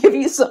me to give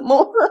you some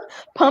more?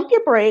 Pump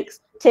your brakes,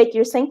 take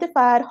your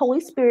sanctified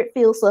Holy Spirit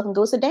filled self and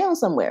go sit down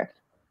somewhere.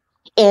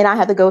 And I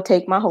had to go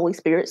take my Holy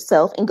Spirit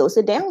self and go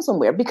sit down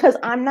somewhere because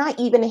I'm not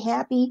even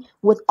happy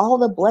with all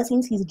the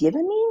blessings he's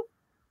given me,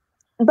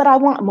 but I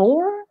want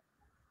more.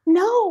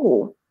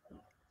 No.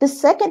 The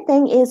second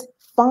thing is,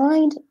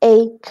 find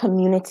a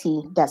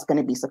community that's going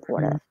to be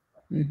supportive.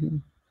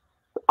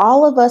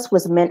 All of us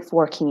was meant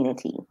for a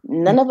community.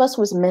 None of us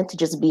was meant to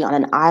just be on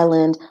an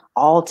island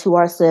all to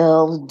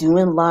ourselves,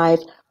 doing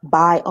life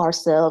by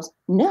ourselves.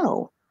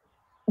 No.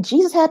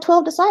 Jesus had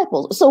 12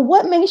 disciples. So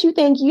what makes you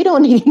think you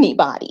don't need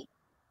anybody?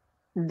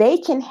 They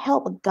can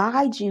help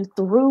guide you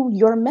through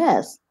your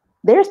mess.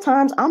 There's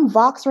times I'm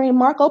Voxering,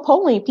 Marco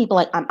Poloing people,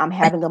 like, I'm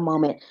having a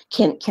moment.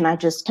 Can I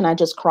just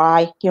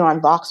cry here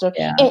on Voxer?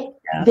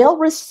 And they'll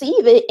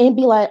receive it and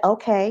be like,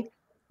 okay,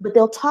 but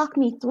they'll talk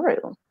me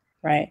through.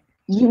 Right.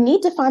 You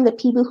need to find the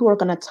people who are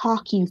going to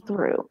talk you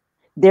through.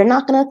 They're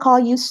not going to call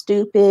you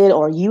stupid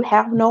or you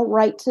have no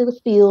right to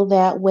feel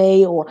that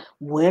way or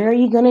when are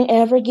you going to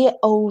ever get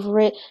over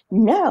it?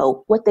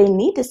 No, what they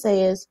need to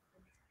say is,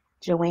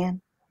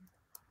 Joanne,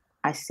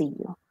 I see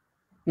you.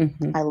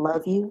 Mm-hmm. I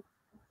love you,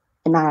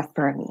 and I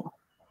affirm you.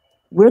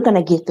 We're going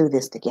to get through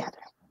this together.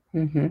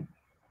 Mm-hmm.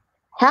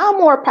 How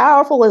more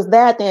powerful is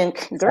that than,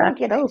 girl,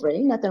 Exactly. get over it.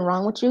 Ain't nothing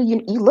wrong with you.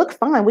 You look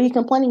fine. What are you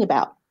complaining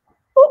about?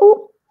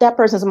 Ooh, that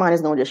person's mind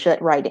is going to just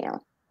shut right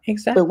down.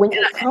 Exactly. But when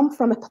you come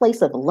from a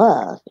place of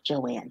love,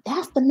 Joanne,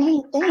 that's the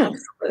main thing.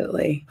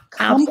 Absolutely.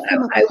 Come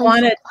from a I place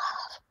wanted, of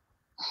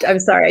I'm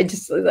sorry. I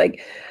just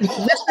like this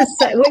is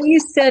what you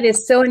said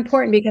is so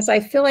important because I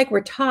feel like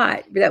we're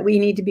taught that we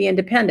need to be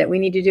independent. We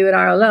need to do it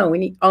our alone. We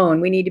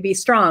need to be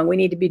strong. We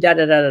need to be da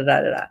da da da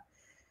da da.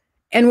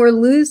 And we're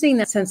losing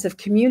that sense of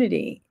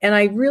community. And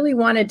I really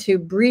wanted to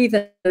breathe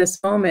in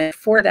this moment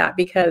for that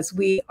because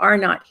we are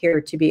not here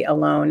to be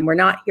alone. We're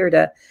not here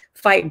to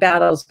fight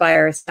battles by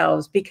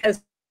ourselves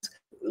because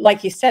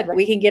like you said,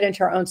 we can get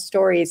into our own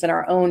stories and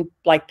our own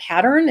like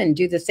pattern and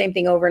do the same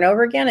thing over and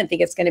over again and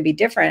think it's going to be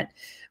different.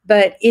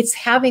 But it's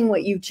having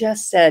what you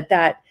just said,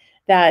 that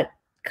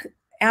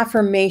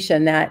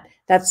affirmation, that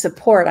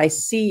support. I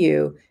see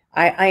you.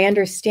 I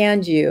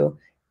understand you,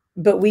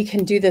 but we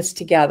can do this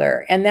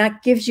together. And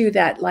that gives you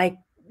that like,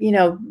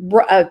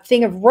 a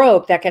thing of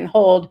rope that can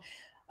hold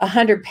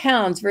 100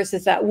 pounds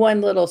versus that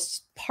one little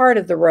part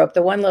of the rope,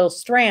 the one little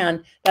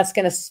strand that's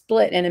going to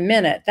split in a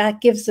minute.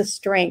 That gives the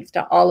strength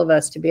to all of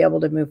us to be able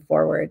to move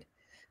forward.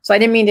 So I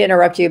didn't mean to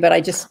interrupt you, but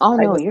oh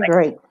no, you're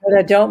great.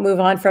 Don't move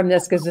on from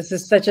this because this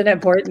is such an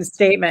important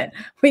statement.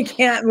 We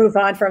can't move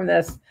on from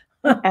this.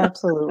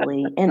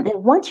 Absolutely. And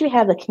then once you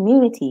have the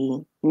community,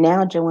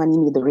 now, Joanne,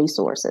 you need the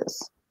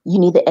resources. You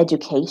need the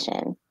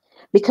education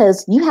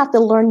because you have to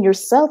learn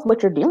yourself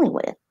what you're dealing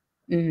with.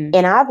 Mm-hmm.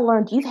 And I've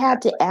learned you have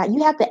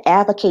to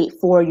advocate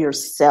for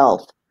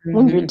yourself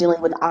when you're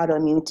dealing with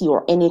autoimmunity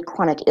or any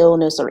chronic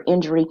illness or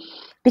injury,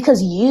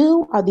 because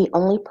you are the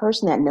only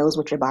person that knows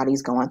what your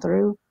body's going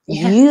through.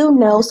 Yes. You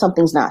know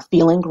something's not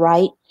feeling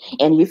right.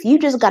 And if you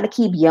just got to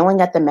keep yelling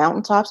at the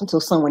mountaintops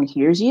until someone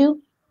hears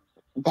you,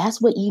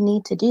 that's what you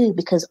need to do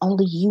because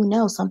only you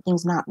know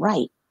something's not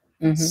right.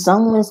 Mm-hmm.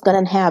 Someone's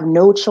going to have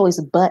no choice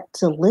but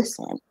to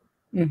listen.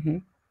 Mm-hmm.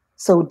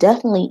 So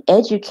definitely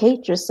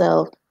educate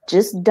yourself.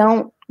 Just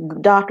don't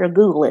Dr.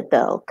 Google it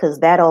though, because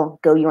that'll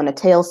go you on a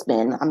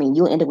tailspin. I mean,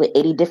 you'll end up with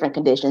 80 different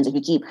conditions if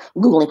you keep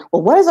Googling,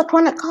 well, what does a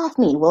chronic cough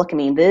mean? Well, it can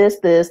mean this,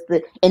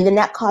 and then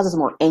that causes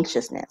more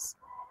anxiousness.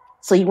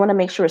 So you want to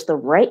make sure it's the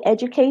right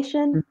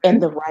education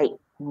and the right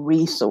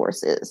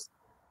resources.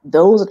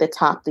 Those are the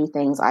top three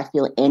things I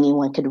feel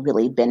anyone could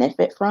really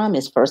benefit from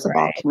is first of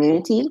all,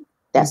 community,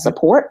 that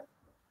support,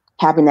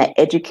 having that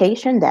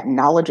education, that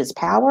knowledge is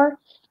power,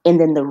 and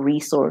then the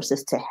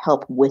resources to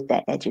help with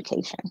that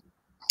education.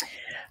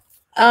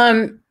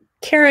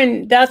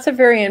 Karen, that's a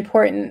very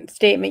important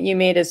statement you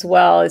made as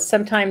well, is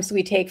sometimes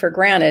we take for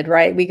granted,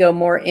 right? We go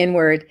more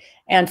inward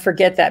and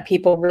forget that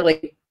people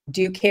really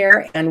do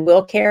care and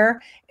will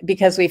care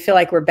because we feel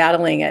like we're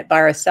battling it by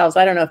ourselves.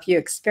 I don't know if you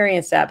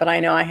experience that, but I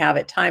know I have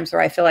at times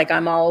where I feel like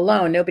I'm all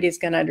alone. Nobody's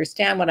going to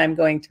understand what I'm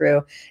going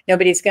through.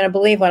 Nobody's going to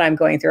believe what I'm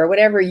going through,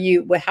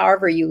 or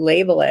however you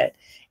label it.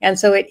 And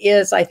so it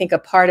is, I think, a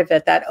part of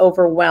it, that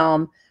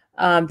overwhelm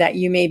that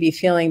you may be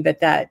feeling,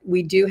 but that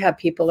we do have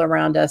people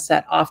around us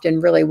that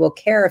often really will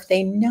care if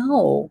they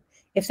know,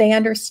 if they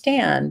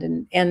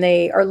understand, and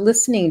they are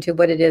listening to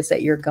what it is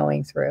that you're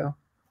going through.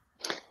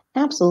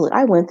 Absolutely.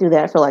 I went through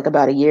that for like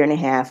about a year and a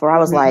half where I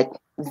was like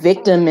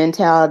victim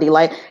mentality,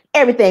 like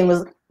everything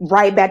was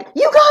right back.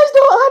 You guys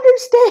don't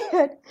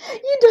understand.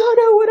 You don't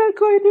know what I'm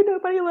going through.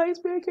 Nobody likes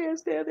me. I can't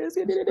stand this.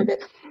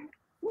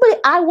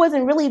 But I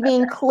wasn't really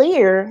being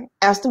clear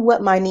as to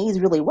what my needs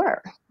really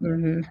were.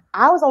 Mm-hmm.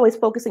 I was always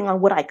focusing on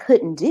what I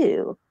couldn't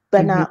do,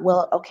 but not,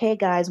 well, okay,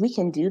 guys, we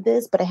can do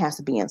this, but it has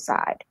to be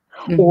inside.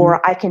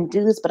 Or I can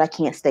do this, but I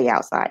can't stay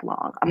outside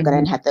long. I'm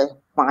going to have to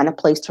find a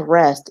place to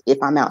rest if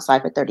I'm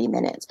outside for 30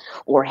 minutes.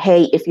 Or,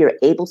 hey, if you're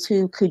able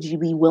to, could you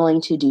be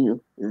willing to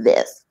do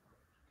this?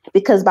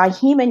 Because by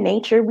human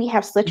nature, we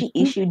have such an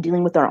issue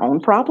dealing with our own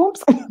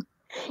problems.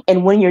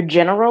 And when you're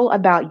general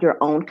about your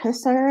own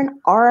concern,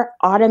 our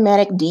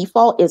automatic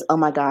default is, oh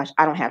my gosh,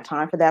 I don't have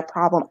time for that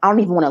problem. I don't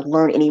even want to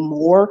learn any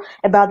more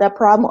about that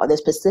problem or the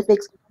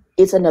specifics.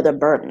 It's another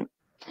burden.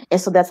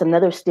 And so that's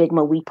another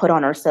stigma we put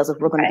on ourselves if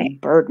we're going to be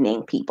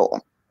burdening people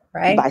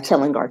by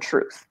telling our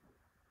truth.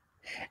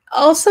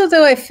 Also,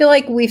 though, I feel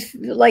like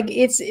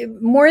it's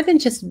more than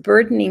just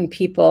burdening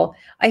people.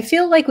 I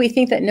feel like we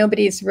think that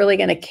nobody's really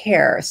going to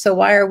care. So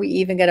why are we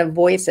even going to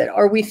voice it?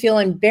 Or we feel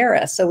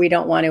embarrassed, so we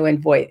don't want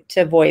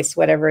to voice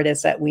whatever it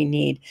is that we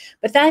need.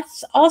 But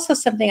that's also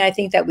something I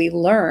think that we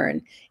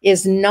learn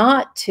is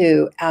not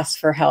to ask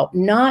for help,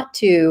 not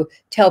to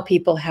tell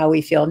people how we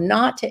feel,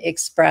 not to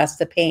express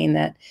the pain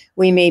that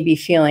we may be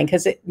feeling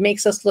because it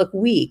makes us look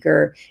weak.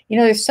 Or,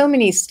 there's so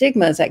many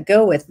stigmas that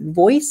go with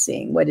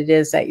voicing what it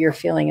is that you're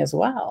feeling as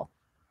well.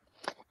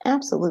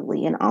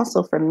 Absolutely. And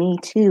also for me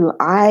too,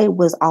 I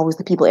was always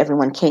the people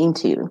everyone came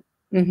to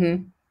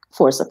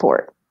for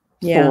support,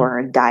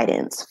 for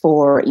guidance,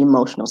 for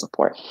emotional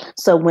support.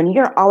 So when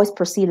you're always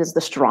perceived as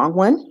the strong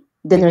one,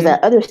 Then there's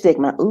that other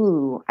stigma.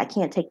 Ooh, I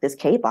can't take this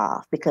cape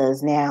off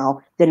because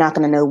now they're not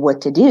going to know what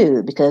to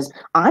do because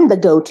I'm the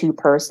go-to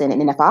person.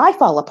 And then if I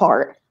fall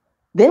apart,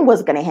 then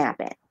what's going to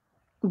happen?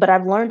 But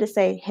I've learned to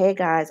say, hey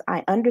guys,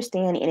 I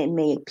understand and it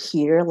may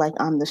appear like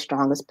I'm the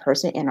strongest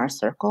person in our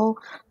circle,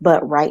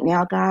 but right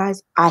now,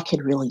 guys, I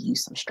could really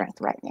use some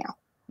strength right now.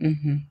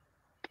 Mm-hmm.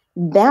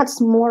 That's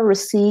more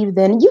received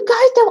than you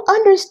guys don't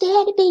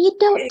understand me. You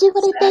don't do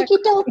anything.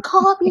 You don't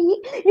call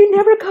me. You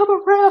never come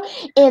around.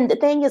 And the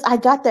thing is, I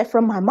got that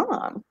from my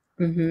mom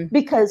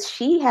because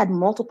she had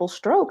multiple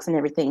strokes and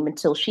everything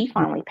until she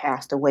finally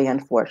passed away,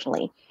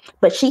 unfortunately.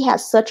 But she had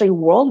such a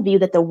worldview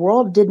that the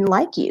world didn't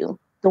like you.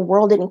 The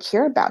world didn't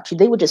care about you.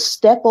 They would just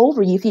step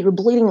over you if you were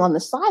bleeding on the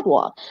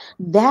sidewalk.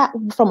 That,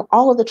 from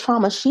all of the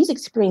trauma she's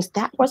experienced,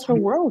 that was her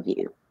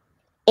worldview.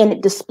 And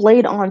it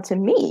displayed onto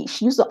me.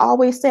 She used to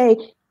always say,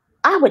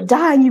 I would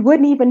die and you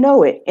wouldn't even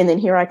know it. And then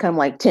here I come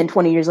like 10,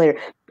 20 years later.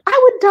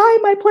 I would die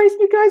in my place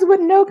and you guys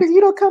wouldn't know because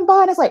you don't come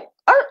by. And it's like,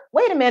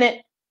 wait a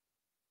minute.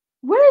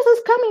 Where is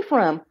this coming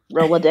from?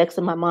 Rolodex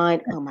in my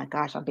mind. Oh my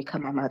gosh, I'll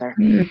become my mother.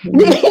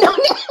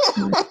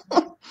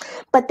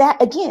 But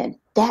that, again,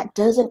 that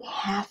doesn't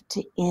have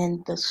to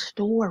end the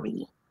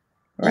story.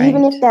 Right.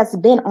 Even if that's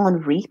been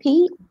on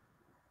repeat,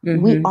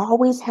 we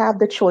always have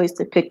the choice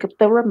to pick up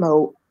the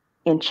remote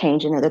and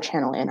change another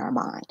channel in our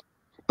mind.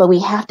 But we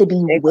have to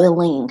be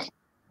willing.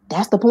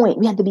 That's the point.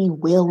 We have to be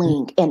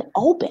willing and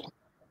open.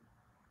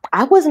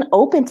 I wasn't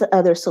open to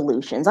other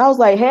solutions. I was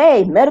like,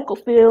 hey, medical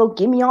field,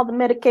 give me all the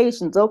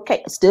medications.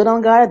 Okay, still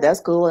don't got it. That's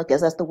cool. I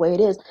guess that's the way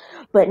it is.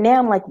 But now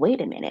I'm like,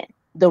 wait a minute.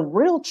 The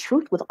real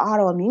truth with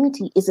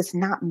autoimmunity is it's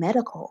not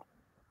medical.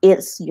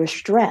 It's your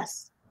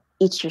stress.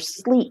 It's your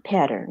sleep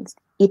patterns.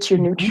 It's your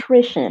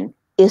nutrition.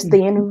 It's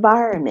the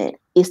environment.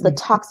 It's the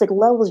toxic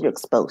levels you're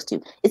exposed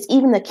to. It's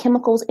even the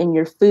chemicals in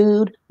your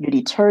food, your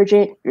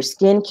detergent, your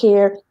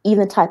skincare, even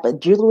the type of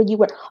jewelry you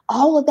wear.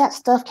 All of that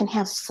stuff can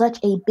have such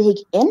a big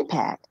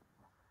impact.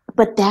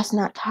 But that's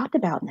not talked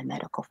about in the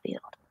medical field.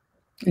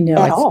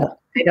 No, at all. Not.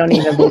 They don't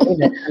even believe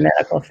it in the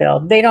medical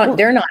field. They're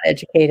not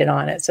educated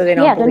on it. So they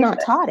don't. Yeah, they're not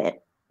taught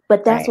it.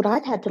 But that's what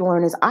I've had to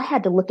learn is I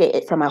had to look at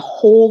it from a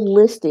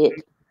holistic,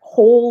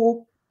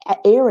 whole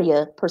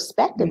area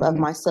perspective of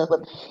myself.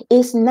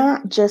 It's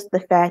not just the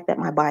fact that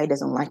my body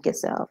doesn't like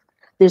itself.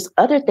 There's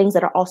other things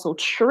that are also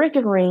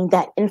triggering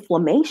that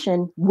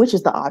inflammation, which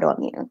is the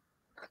autoimmune.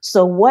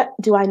 So what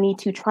do I need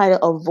to try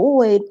to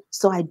avoid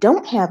so I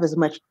don't have as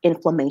much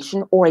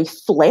inflammation or a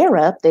flare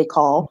up, they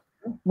call,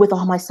 with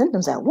all my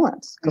symptoms at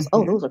once? Because,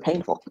 those are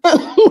painful.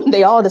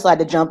 They all decide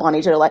to jump on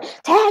each other like,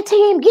 tag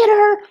team, get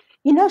her.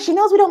 You know, she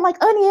knows we don't like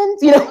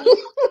onions, you know.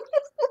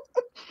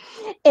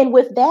 And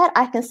with that,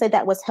 I can say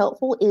that what's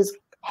helpful is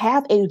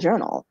have a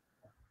journal.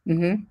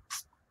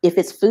 If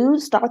it's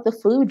food, start the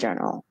food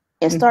journal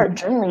and start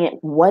journaling it.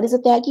 What is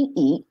it that you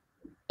eat?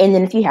 And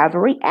then if you have a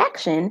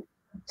reaction,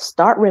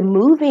 start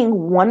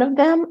removing one of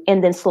them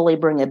and then slowly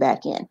bring it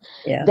back in.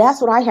 Yes.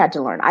 That's what I had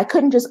to learn. I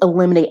couldn't just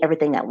eliminate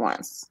everything at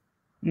once.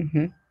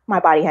 My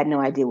body had no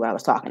idea what I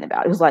was talking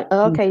about. It was like,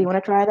 oh, okay, you want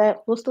to try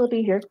that? We'll still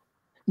be here.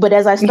 But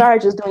as I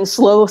started just doing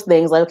slow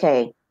things like,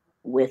 okay,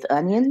 with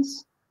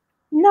onions,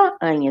 not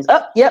onions.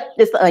 Oh, yep,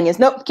 it's the onions.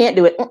 Nope, can't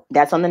do it.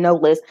 That's on the no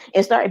list.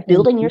 And start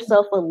building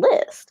yourself a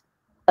list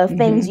of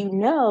things you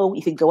know.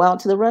 If you go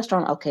out to the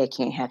restaurant, okay,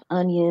 can't have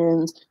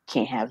onions,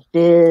 can't have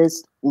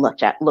this.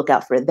 Look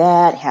out for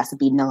that. It has to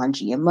be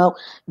non-GMO.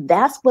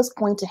 That's what's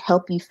going to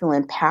help you feel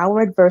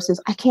empowered versus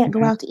I can't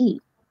go out to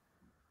eat.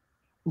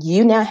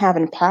 You now have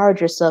empowered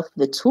yourself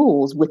with the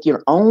tools with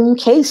your own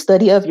case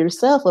study of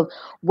yourself of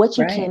what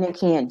you can and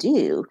can't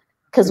do.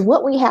 Because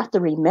what we have to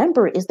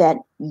remember is that,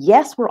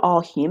 yes, we're all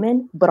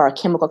human, but our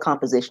chemical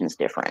composition is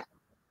different.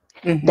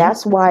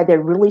 That's why there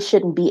really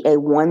shouldn't be a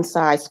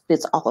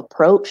one-size-fits-all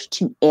approach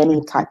to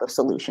any type of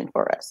solution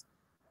for us.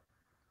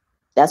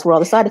 That's where all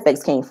the side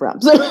effects came from.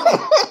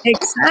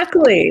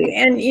 Exactly.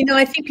 And, you know,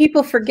 I think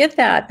people forget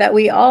that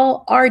we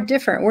all are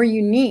different. We're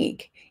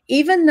unique.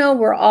 Even though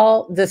we're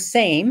all the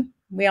same,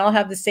 we all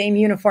have the same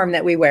uniform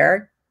that we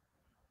wear,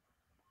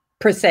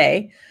 per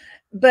se.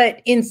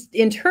 But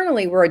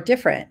internally, we're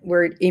different.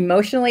 We're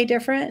emotionally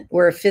different.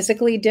 We're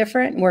physically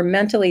different. We're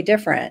mentally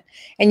different.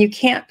 And you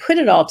can't put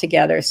it all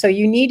together. So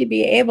you need to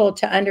be able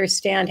to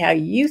understand how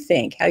you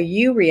think, how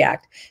you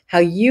react, how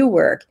you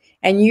work,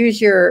 and use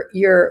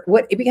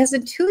because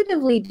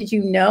intuitively, did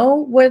you know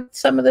what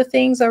some of the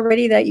things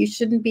already that you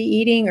shouldn't be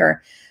eating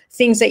or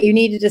things that you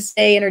needed to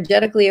stay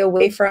energetically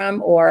away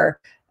from or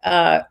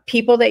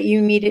people that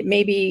you needed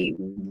maybe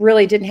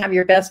really didn't have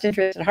your best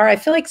interest at heart? I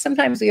feel like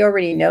sometimes we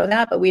already know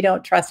that, but we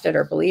don't trust it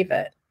or believe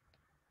it.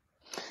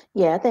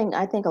 Yeah, I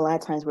think a lot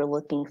of times we're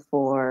looking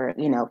for,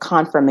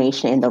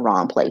 confirmation in the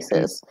wrong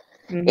places.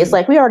 It's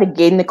like we already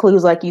getting the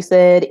clues, like you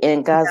said,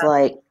 and God's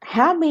like,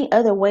 how many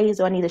other ways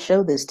do I need to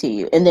show this to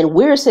you? And then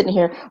we're sitting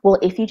here, well,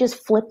 if you just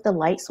flip the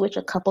light switch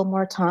a couple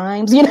more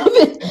times,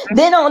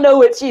 then I'll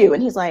know it's you.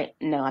 And he's like,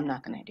 no, I'm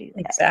not going to do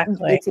that.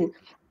 Exactly.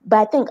 But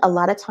I think a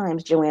lot of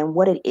times, Joanne,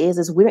 what it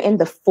is we're in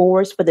the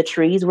forest for the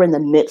trees. We're in the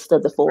midst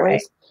of the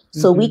forest.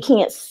 So we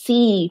can't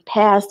see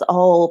past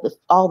all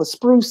the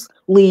spruce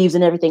leaves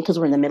and everything because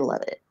we're in the middle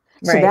of it.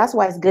 So Right. that's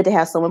why it's good to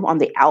have someone on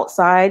the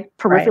outside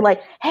periphery, Right.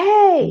 like,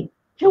 hey,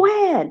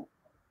 Joanne,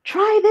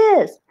 try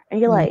this. And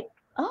you're Mhm. like,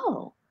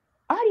 oh,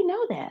 I already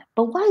know that.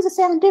 But why does it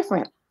sound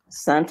different?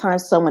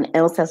 Sometimes someone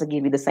else has to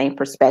give you the same Right.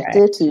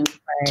 perspective to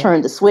Right.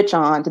 turn the switch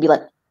on to be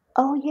like,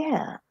 oh,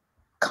 yeah,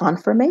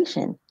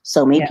 confirmation.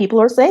 So many Yeah.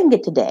 people are saying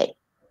it today.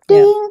 Yeah.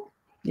 Ding.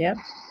 Yep.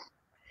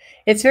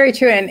 It's very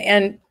true.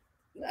 And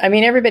I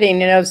mean, everybody who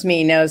knows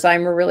me knows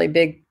I'm a really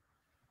big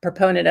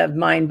proponent of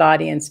mind,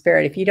 body, and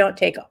spirit. If you don't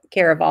take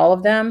care of all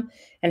of them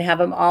and have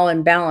them all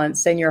in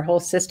balance, then your whole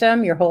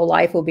system, your whole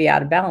life will be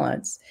out of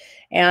balance.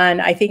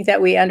 And I think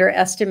that we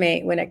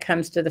underestimate when it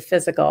comes to the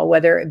physical,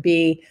 whether it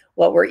be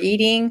what we're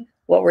eating,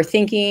 what we're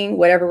thinking,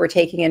 whatever we're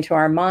taking into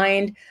our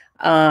mind.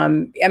 I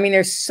mean,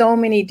 there's so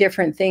many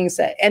different things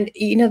that, and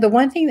the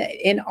one thing that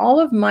in all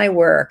of my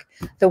work,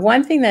 the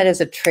one thing that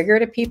is a trigger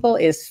to people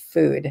is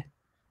food.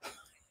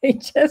 They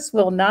just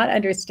will not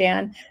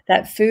understand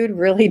that food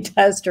really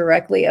does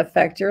directly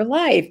affect your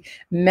life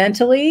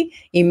mentally,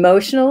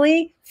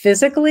 emotionally,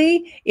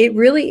 physically. It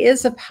really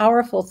is a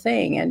powerful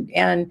thing.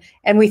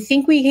 And we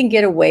think we can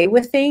get away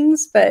with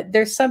things, but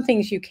there's some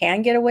things you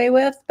can get away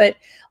with. But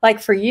like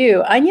for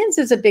you, onions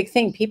is a big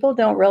thing. People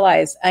don't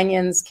realize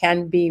onions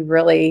can be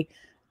really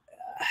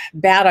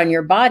bad on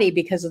your body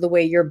because of the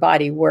way your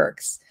body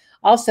works.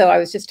 Also, I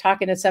was just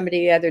talking to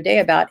somebody the other day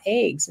about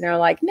eggs, and they're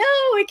like, no,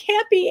 it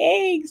can't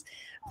be eggs.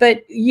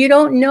 But you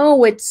don't know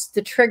what's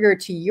the trigger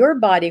to your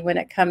body when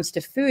it comes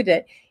to food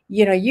that,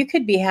 you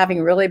could be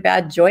having really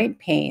bad joint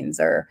pains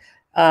or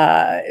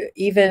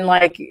even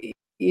like,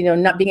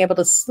 not being able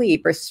to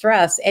sleep or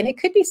stress. And it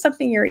could be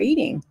something you're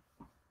eating,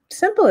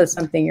 simple as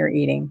something you're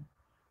eating.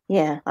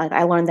 Yeah,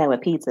 I learned that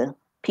with pizza.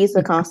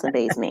 Pizza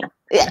constipates me.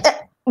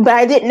 But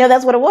I didn't know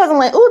that's what it was. I'm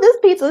like, oh, this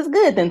pizza is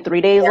good. Then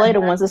 3 days later,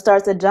 once it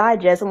starts to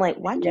digest, I'm like,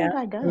 why Yeah. can't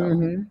I go?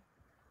 Mm-hmm.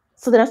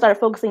 So then I started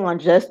focusing on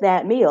just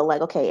that meal.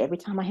 Like, okay, every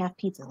time I have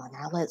pizza, like,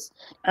 now let's.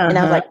 And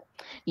I was Uh-huh. like,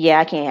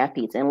 yeah, I can't have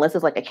pizza unless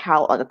it's like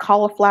a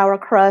cauliflower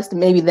crust.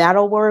 Maybe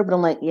that'll work. But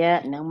I'm like,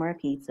 yeah, no more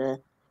pizza.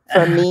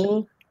 For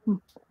me,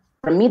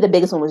 for me, the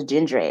biggest one was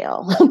ginger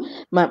ale.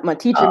 my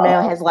teacher now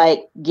Oh. has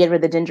like, get rid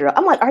of the ginger ale.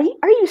 I'm like, are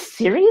you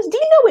serious? Do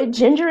you know what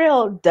ginger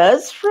ale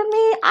does for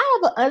me? I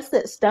have an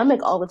upset stomach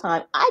all the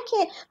time. I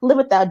can't live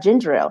without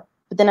ginger ale.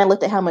 But then I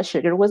looked at how much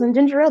sugar was in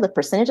ginger ale. The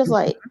percentage was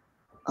like,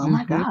 oh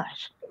my Mm-hmm.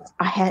 gosh,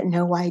 I had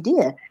no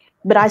idea.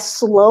 But I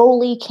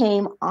slowly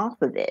came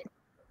off of it.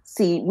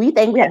 See, we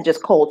think we have to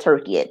just cold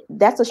turkey it.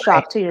 That's a Right.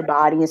 shock to your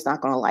body. It's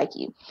not going to like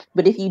you.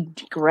 But if you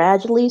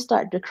gradually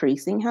start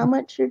decreasing how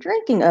much you're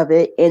drinking of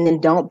it and then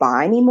don't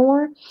buy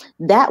anymore,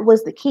 that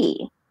was the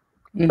key.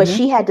 But Mm-hmm.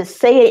 she had to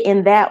say it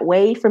in that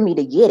way for me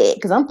to get it.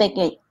 Because I'm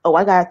thinking, oh,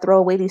 I got to throw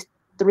away these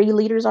 3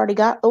 liters already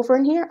got over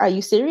in here. Are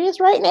you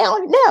serious right now?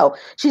 No.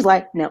 She's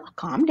like, no,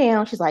 calm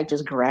down. She's like,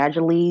 just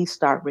gradually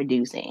start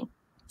reducing.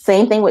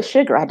 Same thing with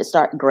sugar. I had to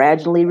start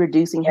gradually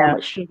reducing how Yeah.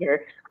 much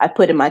sugar I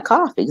put in my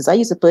coffee because I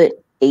used to put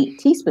 8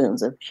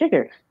 teaspoons of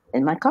sugar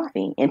in my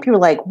coffee. And people were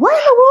like, what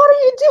in the world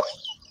are you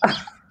doing?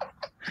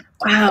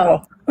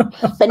 Wow.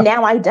 But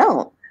now I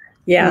don't.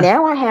 Yeah.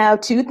 Now I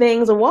have 2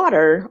 things of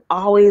water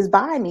always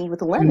by me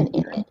with lemon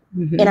in it.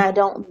 And Mm-hmm. I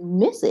don't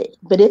miss it.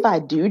 But if I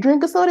do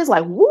drink a soda, it's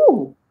like,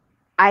 woo,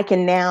 I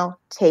can now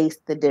taste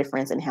the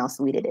difference in how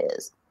sweet it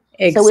is.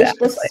 So it's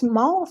the Exactly.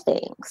 small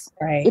things.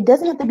 Right. It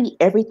doesn't have to be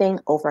everything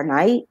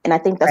overnight. And I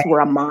think that's where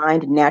Right. our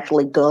mind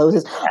naturally goes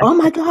is, Yeah. oh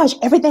my gosh,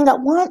 everything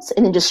at once.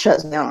 And it just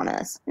shuts down on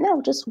us.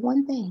 No, just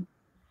one thing.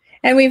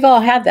 And we've all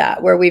had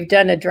that where we've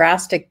done a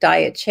drastic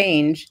diet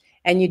change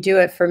and you do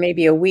it for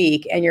maybe a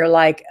week and you're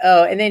like,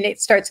 oh, and then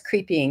it starts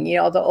creeping, the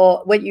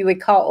old, what you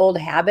would call old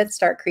habits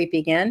start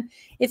creeping in.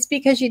 It's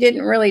because you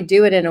didn't really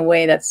do it in a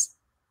way that's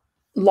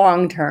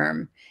long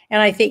term.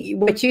 And I think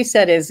what you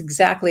said is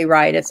exactly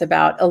right. It's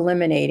about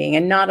eliminating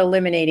and not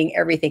eliminating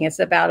everything. It's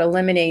about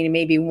eliminating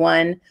maybe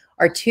one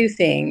or two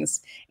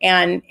things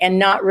and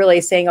not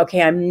really saying,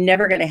 okay, I'm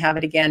never going to have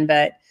it again.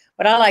 But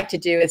what I like to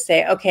do is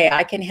say, okay,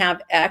 I can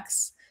have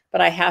X,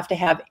 but I have to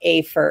have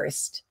A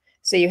first.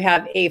 So you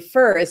have A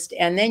first,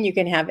 and then you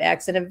can have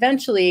X. And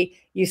eventually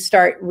you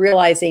start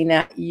realizing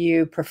that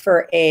you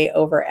prefer A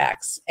over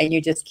X, and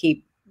you just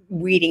keep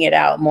weeding it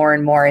out more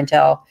and more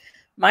until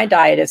my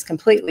diet is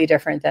completely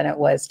different than it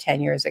was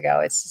 10 years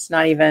ago. It's just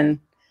not even,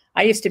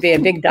 I used to be a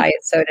big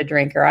diet soda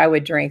drinker. I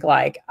would drink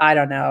like, I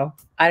don't know,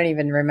 I don't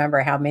even remember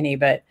how many,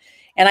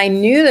 and I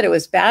knew that it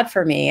was bad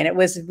for me. And it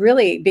was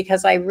really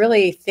because I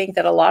really think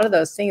that a lot of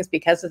those things,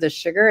 because of the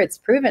sugar, it's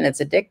proven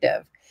it's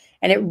addictive.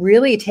 And it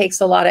really takes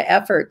a lot of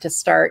effort to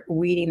start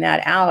weeding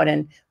that out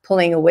and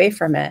pulling away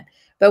from it.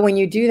 But when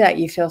you do that,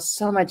 you feel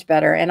so much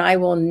better. And I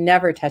will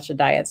never touch a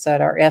diet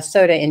soda or a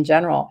soda in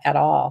general at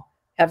all,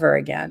 ever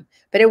again.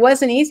 But it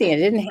wasn't easy. It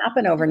didn't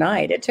happen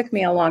overnight. It took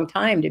me a long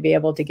time to be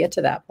able to get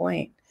to that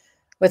point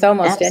with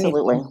almost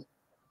Absolutely. anything.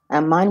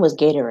 And mine was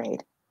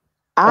Gatorade.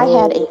 I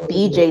had a Oh,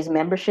 BJ's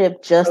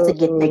membership just to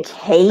get the oh,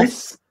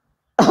 case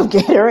of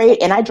Gatorade,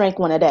 and I drank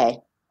one a day.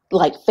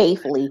 like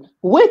faithfully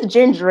with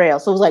ginger ale.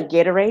 So it was like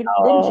Gatorade,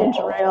 then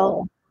ginger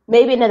ale, Oh,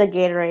 maybe another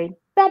Gatorade,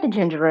 back to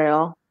ginger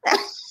ale.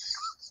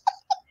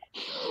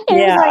 And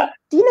it was yeah, like,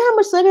 do you know how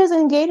much sugar is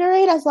in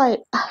Gatorade? I was like,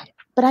 "Ah,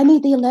 but I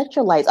need the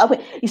electrolytes.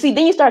 Okay, you see,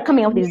 then you start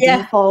coming up with these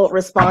yeah. default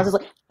responses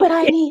like, but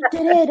I need da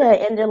da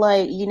da, and they're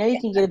like, you know, you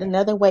can get it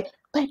another way,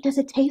 but does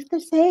it taste the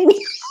same?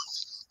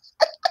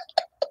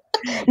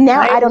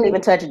 Now I I don't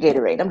even agree. touch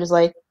Gatorade. I'm just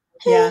like,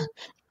 Yeah.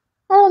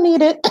 I don't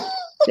need it.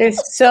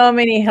 There's so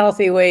many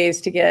healthy ways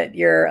to get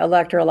your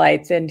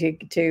electrolytes and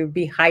to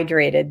be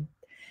hydrated.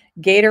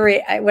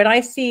 Gatorade, when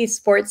I see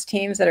sports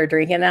teams that are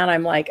drinking that,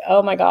 I'm like,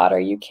 "Oh my God, are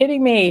you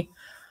kidding me?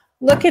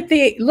 Look at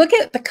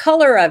the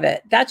color of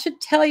it. That should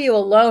tell you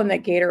alone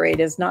that Gatorade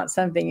is not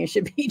something you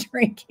should be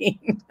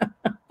drinking.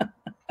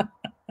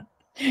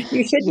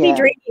 You should be Yeah.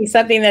 drinking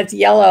something that's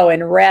yellow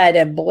and red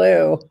and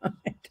blue.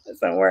 It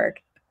doesn't work.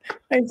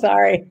 I'm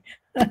sorry.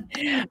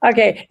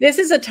 Okay, this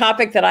is a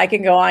topic that I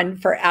can go on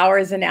for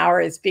hours and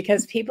hours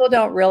because people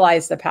don't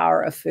realize the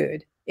power of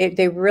food.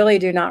 They really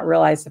do not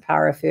realize the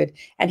power of food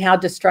and how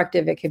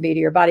destructive it can be to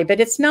your body. But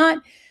it's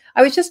not.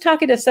 I was just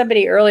talking to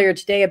somebody earlier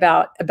today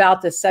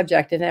about this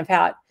subject and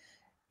about,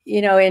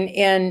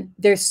 and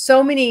there's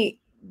so many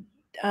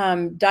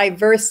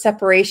diverse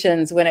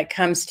separations when it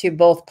comes to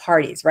both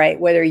parties, right?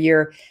 Whether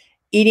you're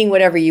eating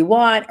whatever you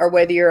want or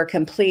whether you're a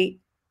complete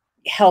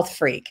health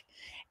freak.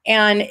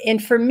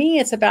 And for me,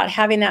 it's about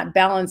having that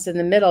balance in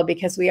the middle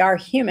because we are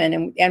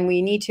human and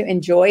we need to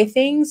enjoy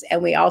things.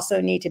 And we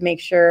also need to make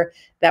sure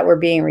that we're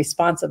being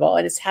responsible.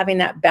 And it's having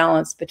that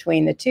balance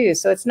between the two.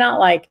 So it's not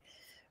like,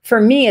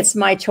 for me, it's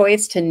my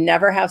choice to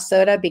never have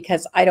soda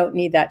because I don't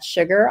need that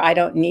sugar. I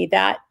don't need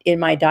that in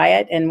my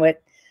diet. And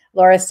what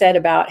Laura said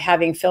about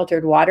having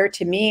filtered water,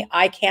 to me,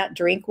 I can't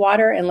drink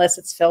water unless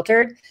it's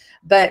filtered.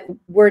 But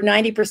we're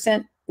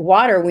 90%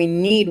 water. We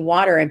need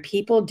water, and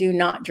people do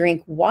not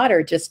drink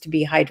water just to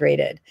be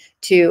hydrated.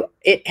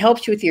 It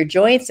helps you with your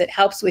joints, it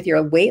helps with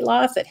your weight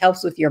loss, it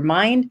helps with your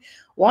mind.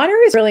 Water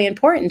is really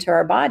important to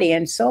our body,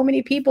 and so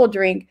many people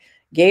drink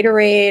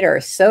Gatorade or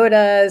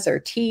sodas or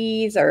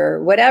teas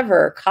or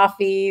whatever,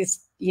 coffees.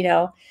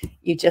 You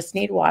just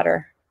need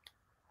water.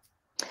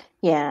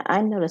 Yeah,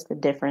 I noticed the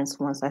difference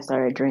once I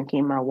started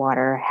drinking my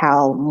water,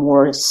 how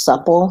more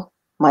supple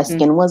my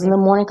skin was in Mhm. the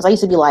morning. Because I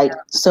used to be like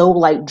so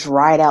like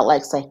dried out,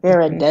 like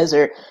Sahara Mhm.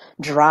 Desert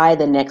dry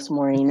the next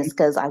morning. It's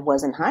because I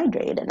wasn't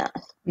hydrated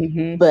enough.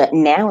 Mhm. But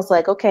now it's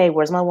like, okay,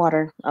 where's my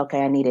water?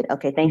 Okay, I need it.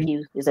 Okay, thank Mhm.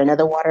 you. Is there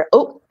another water?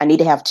 Oh, I need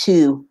to have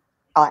two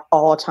at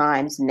all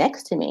times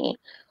next to me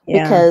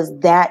Yeah. because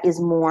that is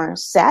more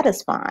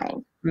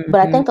satisfying.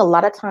 But I Mhm. think a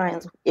lot of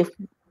times, if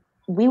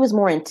we was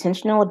more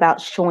intentional about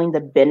showing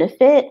the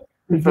benefit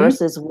Mhm.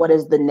 versus what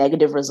is the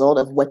negative result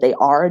of what they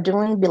are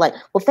doing, be like,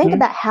 well, think Mhm.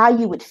 about how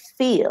you would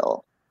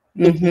feel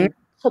if Mhm. you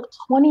took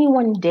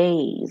 21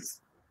 days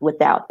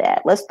without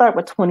that. Let's start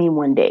with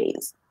 21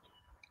 days.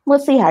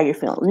 Let's see how you're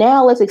feeling.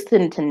 Now let's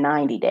extend it to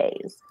 90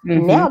 days.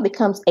 Now Mhm. it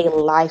becomes a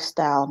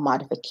lifestyle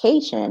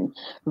modification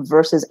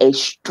versus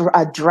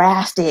a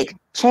drastic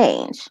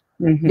change.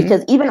 Mhm.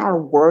 Because even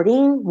our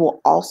wording will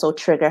also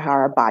trigger how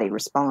our body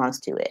responds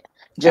to it.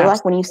 Just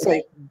like when you say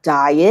Absolutely.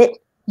 diet,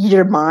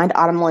 your mind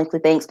automatically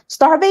thinks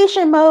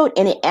starvation mode,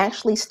 and it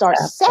actually starts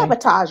Exactly.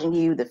 sabotaging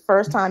you the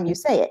first time you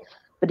say it.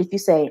 But if you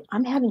say,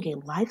 I'm having a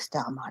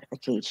lifestyle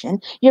modification,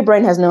 your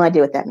brain has no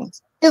idea what that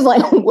means. It's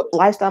like,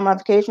 lifestyle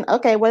modification?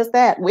 Okay, what's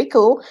that? We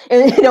cool.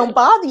 And it don't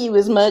bother you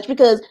as much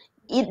because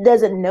it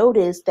doesn't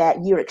notice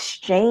that you're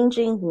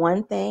exchanging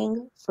one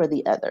thing for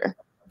the other.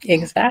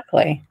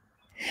 Exactly.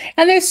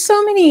 And there's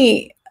so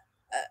many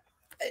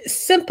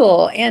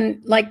simple and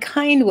like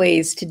kind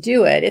ways to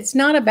do it. It's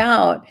not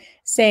about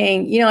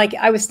saying, like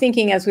I was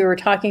thinking as we were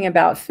talking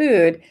about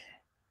food,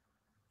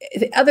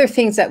 the other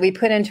things that we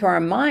put into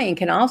our mind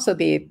can also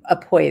be a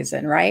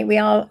poison, right?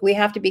 We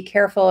have to be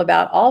careful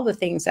about all the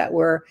things that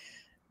we're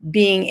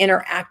being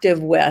interactive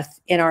with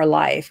in our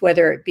life,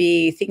 whether it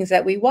be things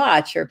that we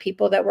watch or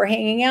people that we're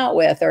hanging out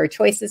with or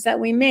choices that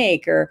we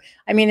make, or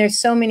I mean, there's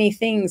so many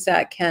things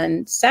that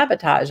can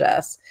sabotage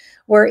us.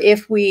 Where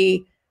if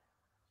we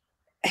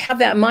have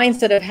that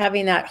mindset of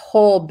having that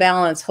whole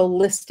balance,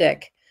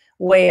 holistic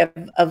way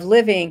of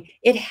living,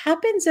 it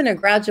happens in a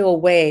gradual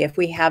way if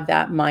we have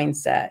that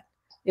mindset.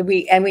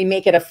 We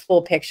make it a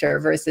full picture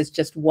versus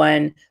just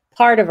one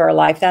part of our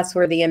life. That's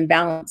where the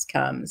imbalance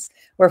comes.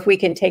 Or if we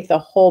can take the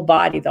whole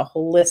body, the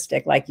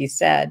holistic, like you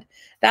said,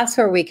 that's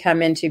where we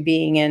come into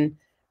being in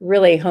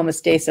really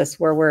homeostasis,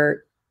 where we're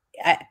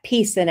at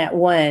peace and at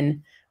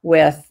one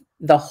with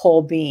the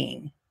whole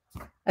being.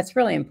 That's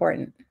really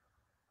important.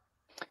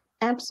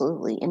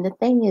 Absolutely. And the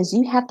thing is,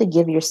 you have to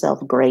give yourself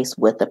grace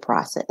with the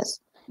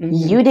process. Hmm.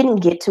 You didn't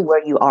get to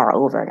where you are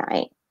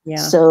overnight. Yeah.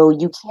 So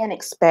you can't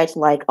expect,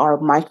 like our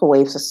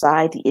microwave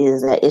society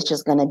is, that it's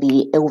just going to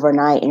be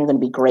overnight and you're going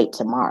to be great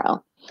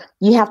tomorrow.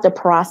 You have to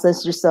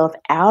process yourself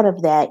out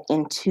of that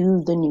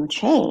into the new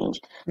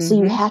change. So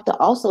you Hmm. have to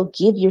also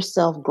give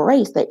yourself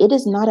grace that it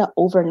is not an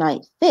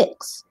overnight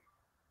fix.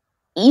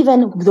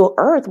 Even the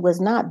earth was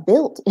not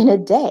built in a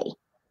day,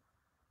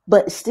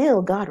 but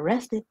still God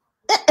rested.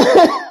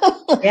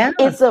 Yeah,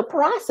 It's a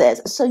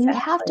process. So you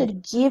have to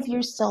exactly. give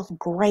yourself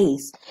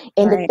grace.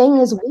 And the Right. thing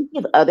is, we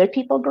give other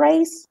people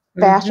grace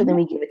faster than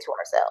Hmm. we give it to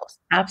ourselves.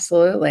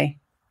 Absolutely.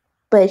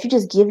 But if you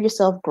just give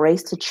yourself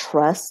grace to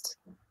trust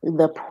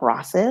the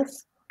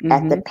process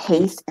at the Hmm.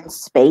 pace and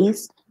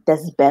space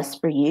that's best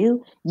for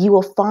you, you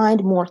will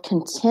find more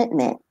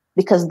contentment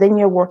because then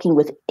you're working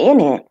within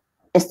it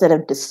instead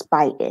of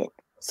despite it.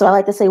 So I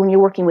like to say when you're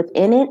working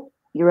within it,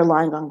 you're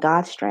relying on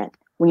God's strength.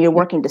 When you're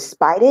working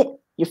despite it,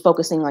 you're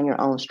focusing on your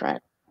own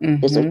strength.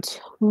 These are Hmm.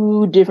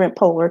 two different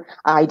polar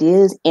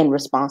ideas and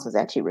responses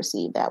that you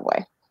receive that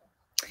way.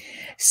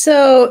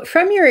 So,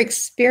 from your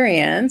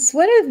experience,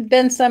 what have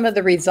been some of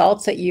the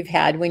results that you've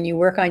had when you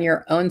work on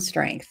your own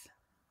strength?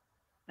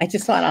 I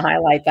just want to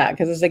highlight that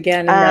because it's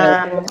again another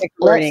perfect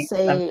Let's wording of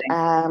say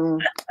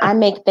something. I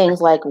make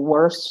things like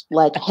worse,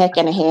 like heck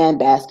in a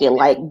handbasket,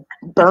 like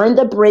burn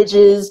the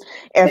bridges,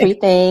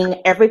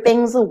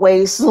 everything's a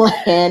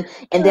wasteland.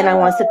 And then I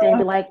want to sit there and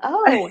be like,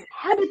 oh,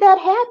 how did that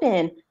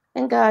happen?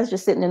 And God's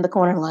just sitting in the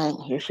corner like,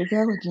 here she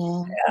go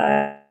again.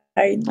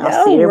 I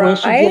I'll see know, her when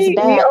she gets right? We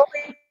back.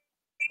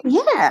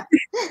 Yeah.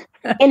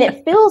 And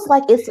it feels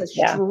like it's a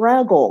yeah,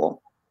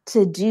 struggle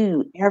to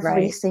do every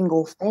right.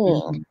 single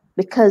thing Hmm.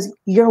 because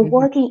you're Hmm.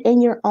 working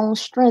in your own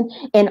strength.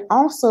 And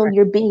also, Right.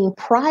 you're being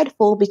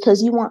prideful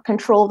because you want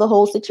control of the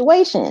whole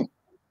situation.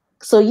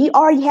 So, you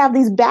already have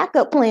these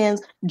backup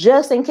plans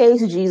just in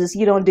case, Jesus,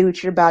 you don't do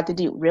what you're about to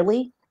do.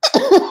 Really?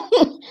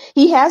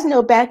 He has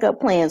no backup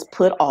plans.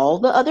 Put all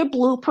the other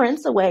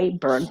blueprints away,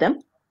 burn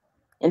them,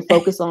 and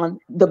focus on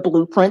the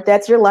blueprint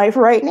that's your life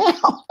right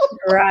now.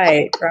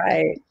 Right,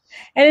 right.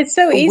 And it's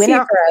so when easy I,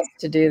 for us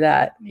to do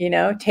that,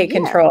 take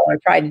yeah. control or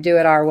try to do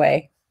it our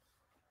way.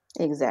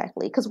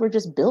 Exactly, because we're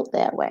just built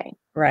that way.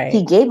 He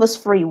Right, gave us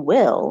free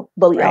will,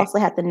 but we right. also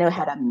have to know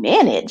how to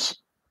manage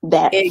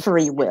that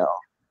free Ex- will.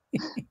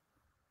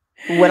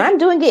 When I'm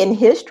doing it in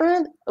his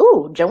strength,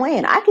 ooh,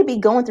 Joanne, I could be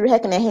going through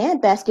heck in a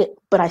handbasket,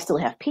 but I still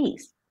have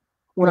peace.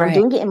 When I'm Right,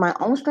 doing it in my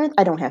own strength,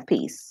 I don't have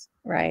peace.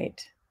 right.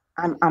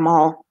 I'm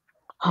all,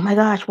 oh my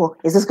gosh, well,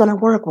 is this gonna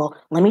work? Well,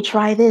 let me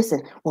try this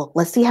and well,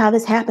 let's see how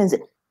this happens.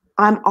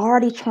 I'm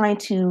already trying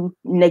to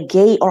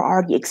negate or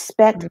argue,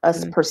 expect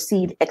us Mhm,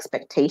 perceived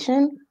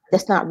expectation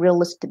that's not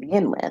realistic to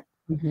begin with.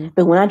 mhm,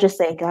 But when I just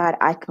say, God,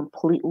 I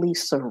completely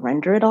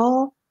surrender it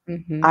all,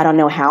 mhm, I don't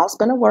know how it's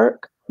going to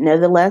work.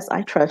 Nevertheless,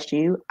 I trust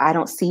you. I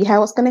don't see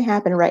how it's going to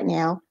happen right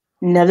now.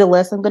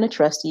 Nevertheless, I'm going to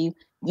trust you.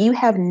 You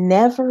have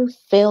never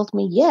failed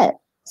me yet.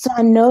 So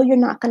I know you're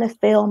not going to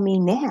fail me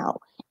now.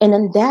 And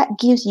then that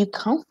gives you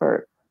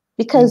comfort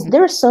because mhm,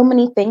 there are so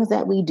many things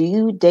that we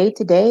do day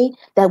to day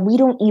that we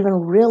don't even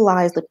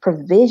realize the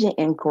provision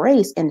and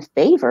grace and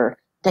favor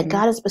that mhm,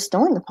 God is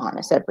bestowing upon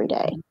us every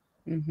day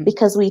mhm, mhm.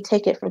 because we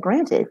take it for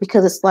granted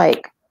because it's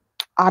like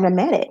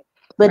automatic.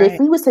 But if Right.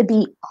 we was to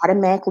be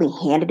automatically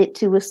handed it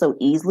to us so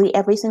easily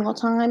every single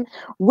time,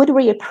 would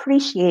we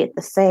appreciate it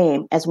the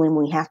same as when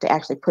we have to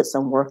actually put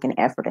some work and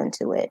effort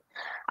into it?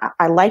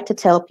 I like to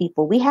tell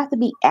people we have to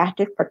be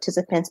active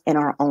participants in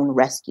our own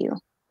rescue.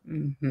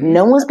 Mhm,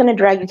 No one's going to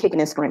drag you kicking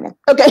and screaming.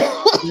 Okay.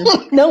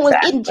 mhm. No one's,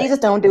 and Exactly. Jesus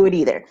don't do it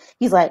either.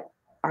 He's like,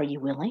 are you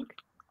willing?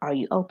 Are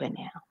you open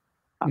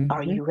now?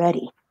 Are Mhm. you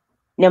ready?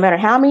 No matter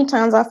how many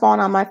times I fall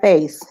on my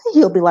face,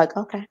 he'll be like,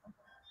 okay,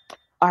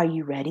 are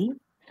you ready?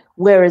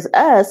 Whereas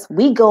us,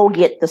 we go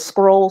get the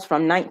scrolls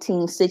from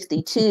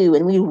 1962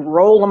 and we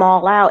roll them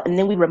all out, and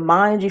then we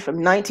remind you from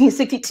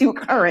 1962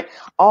 current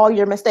all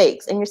your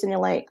mistakes. And you're sitting there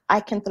like, I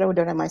can throw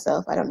dirt on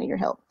myself. I don't need your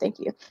help. Thank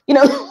you. You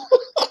know?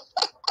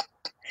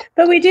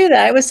 But we do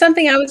that. It was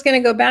something I was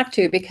going to go back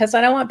to because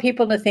I don't want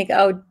people to think,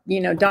 oh,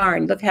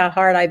 darn, look how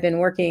hard I've been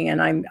working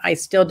and I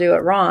still do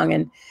it wrong.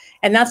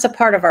 And that's a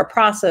part of our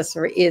process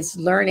is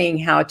learning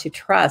how to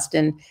trust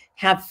and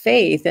have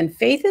faith. And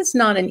faith is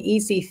not an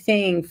easy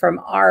thing from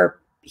our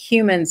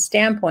human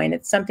standpoint.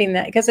 It's something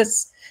that because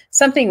it's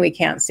something we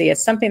can't see.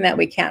 It's something that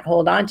we can't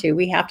hold on to.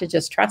 We have to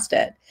just trust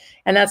it.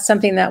 And that's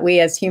something that we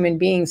as human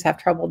beings have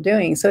trouble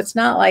doing. So it's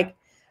not like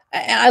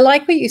I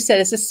like what you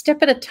said. It's a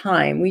step at a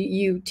time.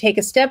 You take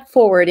a step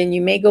forward and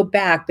you may go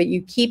back, but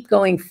you keep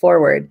going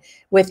forward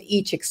with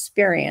each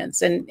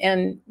experience. And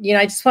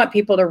I just want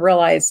people to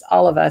realize,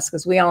 all of us,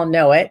 because we all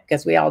know it,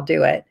 because we all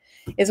do it,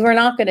 is we're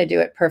not going to do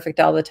it perfect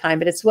all the time,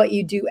 but it's what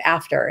you do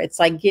after. It's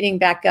like getting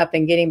back up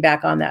and getting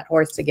back on that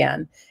horse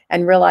again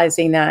and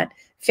realizing that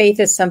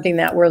faith is something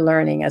that we're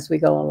learning as we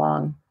go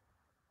along.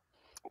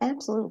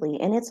 Absolutely.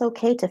 And it's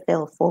okay to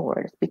fail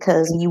forward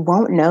because you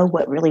won't know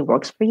what really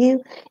works for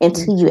you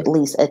until you Mhm. at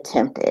least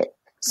attempt it.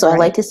 So I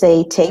like Right, to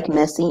say take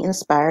messy,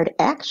 inspired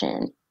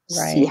action,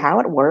 see right. how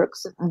it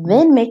works,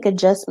 then make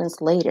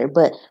adjustments later.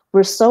 But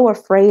we're so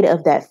afraid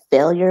of that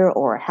failure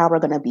or how we're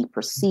going to be Mhm.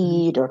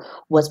 perceived or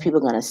what's people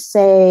going to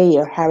say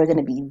or how we're going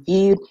to be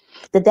viewed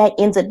that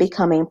ends up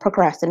becoming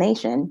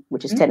procrastination,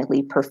 which is Mhm.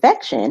 technically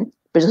perfection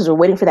because we're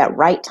waiting for that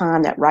right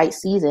time, that right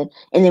season,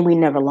 and then we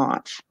never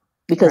launch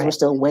because we're Right.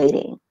 still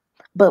waiting.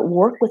 But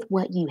work with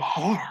what you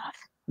have.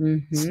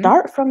 Mhm.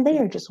 Start from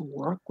there. Just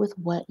work with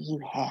what you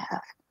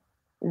have.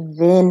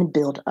 Then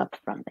build up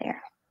from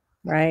there.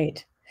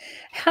 Right.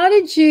 How do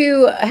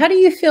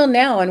you feel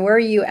now, and where are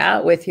you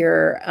at with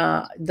your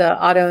the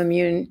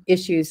autoimmune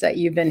issues that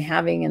you've been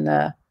having, and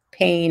the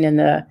pain, and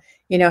the,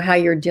 how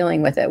you're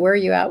dealing with it? Where are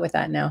you at with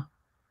that now?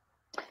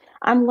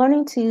 I'm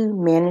learning to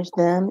manage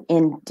them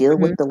and deal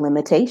Mhm, with the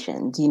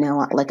limitations.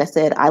 Like I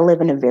said, I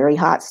live in a very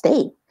hot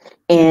state.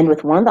 And mhm,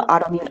 with one of the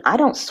autoimmune, I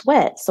don't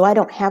sweat, so I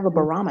don't have a mhm,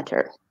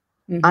 barometer.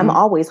 I'm mhm,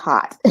 always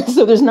hot.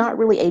 So there's not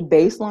really a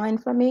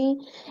baseline for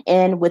me.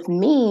 And with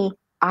me,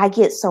 I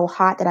get so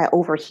hot that I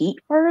overheat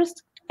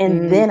first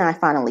and mm, then I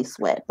finally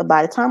sweat. But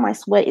by the time I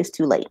sweat, it's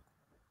too late.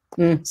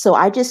 mm, So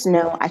I just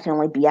know I can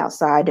only be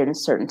outside during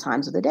certain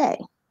times of the day.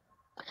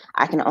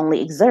 I can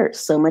only exert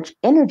so much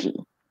energy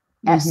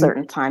at mhm,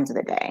 certain times of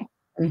the day.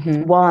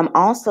 mhm. While I'm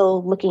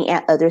also looking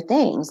at other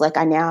things, like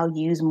I now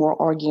use more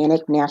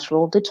organic,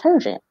 natural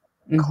detergent,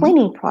 Mhm.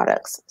 cleaning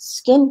products,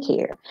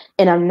 skincare.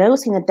 And I'm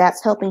noticing that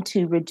that's helping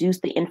to reduce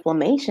the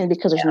inflammation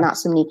because there's Yeah. not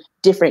so many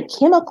different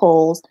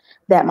chemicals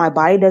that my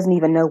body doesn't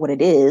even know what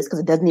it is because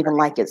it doesn't even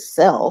like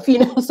itself.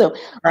 So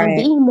I'm Right.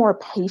 being more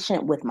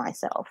patient with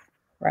myself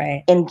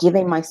Right. and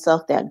giving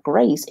myself that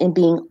grace and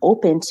being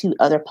open to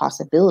other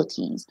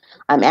possibilities.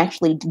 I'm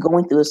actually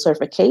going through a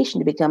certification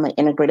to become an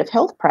integrative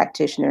health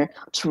practitioner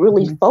to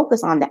really Mhm.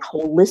 focus on that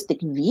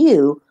holistic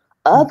view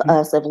of Mhm.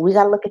 us. Of we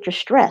got to look at your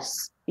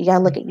stress, you got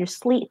to look at your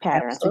sleep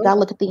patterns, we got to Absolutely.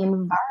 look at the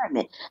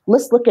environment.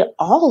 Let's look at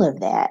all of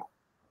that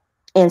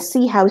and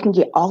see how we can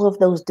get all of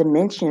those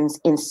dimensions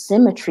in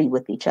symmetry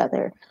with each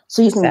other.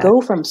 So you can go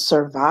Exactly. from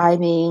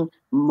surviving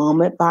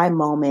moment by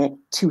moment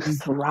to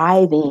Mhm.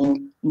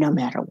 thriving no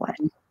matter what.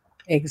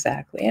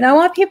 Exactly. And I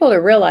want people to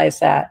realize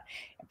that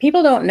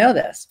people don't know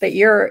this, but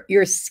your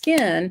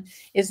skin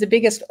is the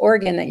biggest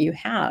organ that you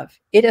have.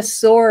 It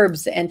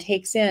absorbs and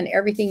takes in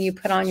everything you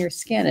put on your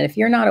skin. And if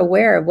you're not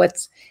aware of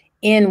what's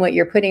in what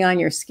you're putting on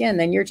your skin,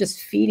 then you're just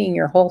feeding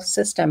your whole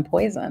system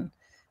poison.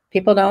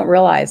 People don't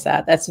realize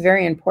that. That's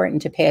very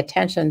important to pay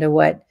attention to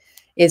what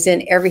is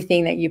in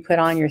everything that you put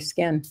on your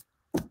skin.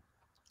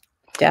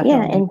 Yeah,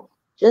 Definitely. and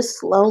just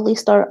slowly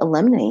start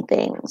eliminating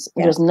things.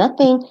 Yeah. There's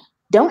nothing,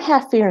 don't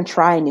have fear and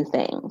try new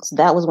things.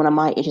 That was one of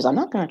my issues. I'm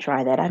not going to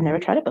try that. I've never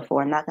Mhm. tried it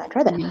before. I'm not going to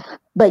try that. Mhm.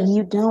 But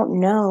you don't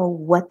know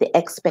what the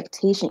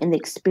expectation and the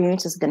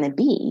experience is going to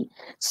be.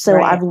 So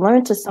Right. I've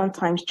learned to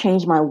sometimes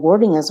change my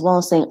wording as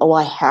well, saying, "Oh,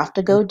 I have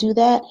to go do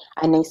that."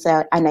 I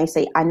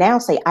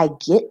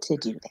get to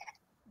do that.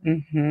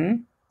 Mm-hmm.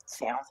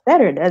 Sounds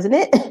better, doesn't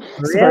it?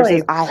 So versus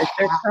Really, I it's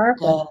so have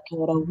powerful. to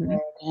go to Mhm.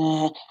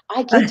 work.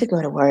 I get to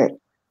go to work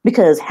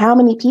because how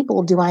many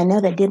people do I know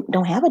that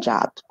don't have a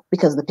job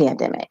because of the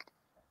pandemic?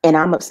 And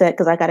I'm upset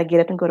because I got to get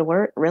up and go to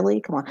work.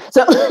 Really? Come on.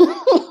 So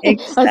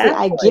I say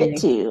I get Exactly.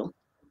 to.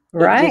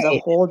 It gives a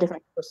Right. whole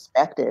different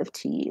perspective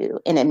to you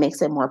and it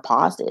makes it more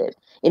positive.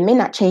 It may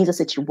not change the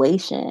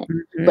situation,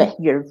 Mhm. but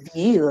your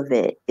view of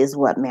it is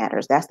what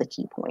matters. That's the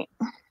key point.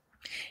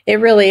 It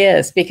really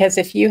is, because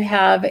if you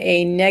have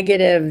a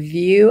negative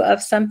view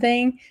of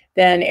something,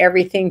 then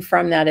everything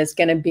from that is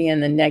going to be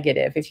in the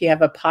negative. If you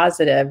have a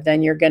positive,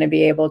 then you're going to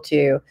be able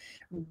to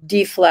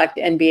deflect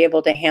and be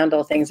able to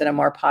handle things in a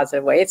more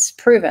positive way. It's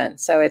proven.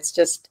 So it's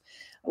just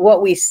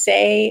what we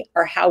say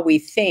or how we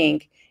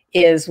think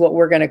is what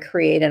we're going to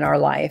create in our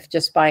life,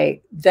 just by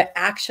the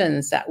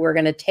actions that we're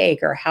going to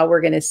take, or how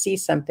we're going to see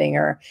something,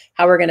 or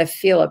how we're going to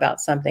feel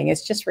about something.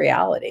 It's just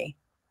reality.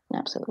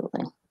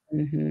 Absolutely.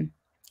 Mhm.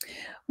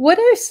 What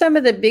are some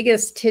of the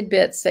biggest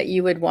tidbits that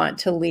you would want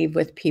to leave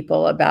with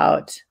people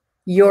about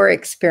your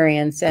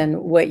experience and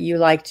what you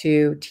like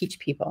to teach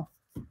people?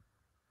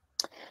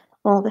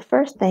 Well, the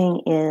first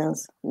thing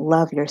is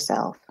love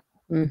yourself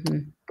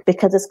Mhm.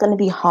 because it's going to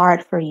be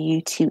hard for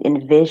you to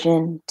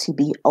envision, to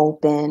be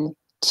open,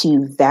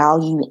 to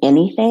value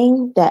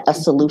anything that a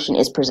solution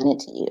is presented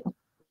to you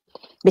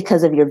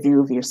because of your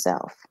view of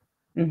yourself.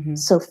 Mhm.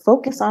 So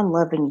focus on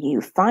loving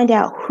you. Find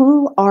out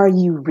who are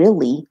you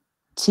really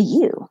to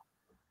you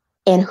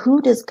and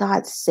who does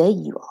God say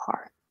you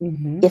are.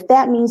 Mhm. If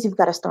that means you've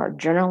got to start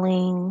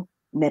journaling,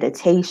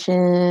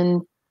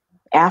 meditation,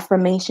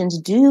 affirmations,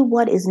 do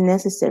what is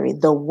necessary.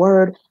 The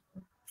word,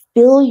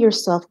 fill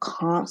yourself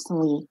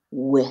constantly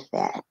with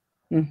that.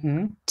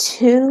 Mhm.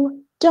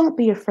 Two, don't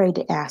be afraid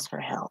to ask for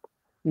help.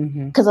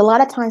 Mhm. Because a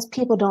lot of times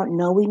people don't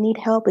know we need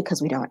help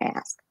because we don't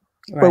ask.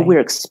 But Right. we're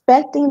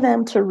expecting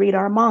them to read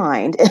our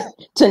mind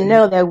to Mhm.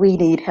 know that we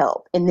need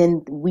help. And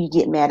then we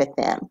get mad at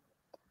them.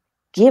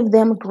 Give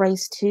them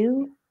grace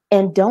too.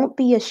 And don't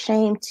be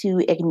ashamed to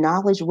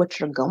acknowledge what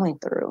you're going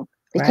through.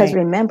 Because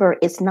Right. remember,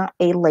 it's not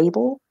a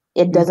label.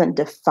 It Mhm. doesn't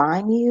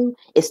define you.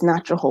 It's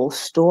not your whole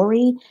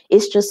story.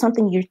 It's just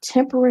something you're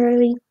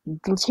temporarily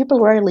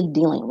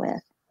dealing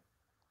with.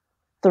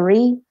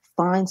 Three,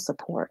 find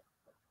support.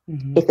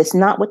 Mhm. If it's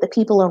not with the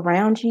people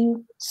around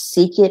you,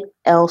 seek it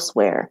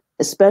elsewhere,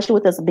 especially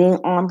with us being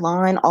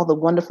online, all the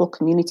wonderful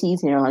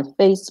communities, on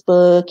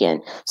Facebook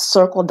and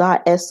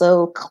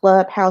circle.so,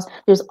 Clubhouse.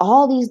 There's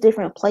all these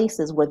different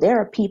places where there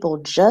are people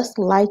just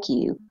like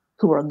you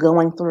who are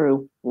going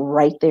through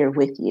right there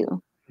with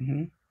you.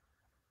 Mhm.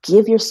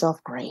 Give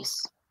yourself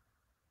grace.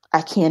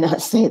 I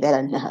cannot say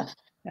that enough.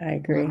 I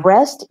agree.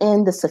 Rest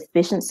in the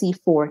sufficiency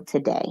for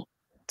today.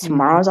 Mm-hmm.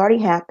 Tomorrow's already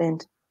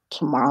happened.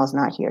 Tomorrow's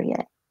not here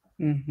yet.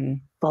 Mm-hmm.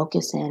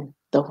 Focus in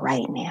the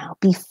right now.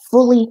 Be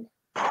fully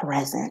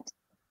present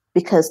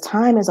because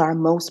time is our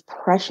most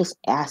precious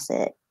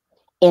asset.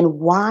 And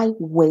why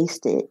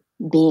waste it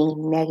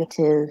being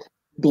negative,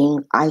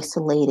 being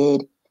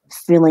isolated,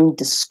 feeling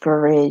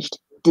discouraged,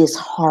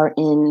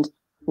 disheartened,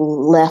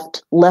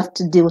 left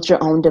to deal with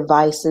your own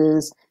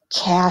devices,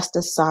 cast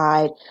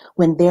aside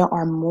when there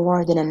are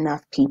more than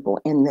enough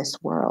people in this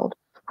world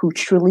who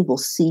truly will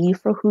see you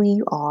for who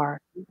you are,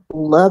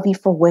 love you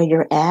for where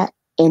you're at,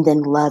 and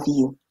then love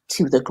you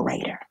to the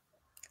greater.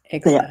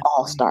 But it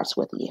all Exactly. starts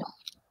with you.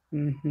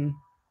 Mm-hmm.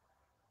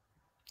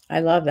 I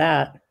love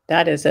that.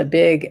 That is a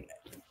big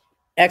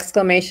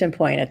exclamation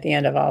point at the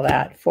end of all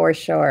that, for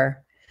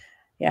sure.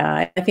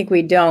 Yeah, I think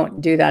we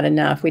don't do that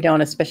enough. We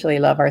don't especially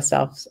love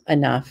ourselves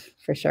enough,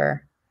 for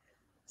sure.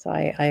 So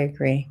I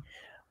agree.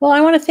 Well, I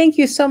want to thank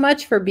you so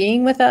much for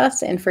being with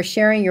us and for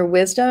sharing your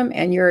wisdom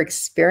and your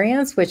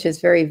experience, which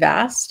is very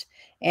vast.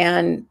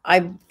 And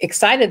I'm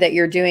excited that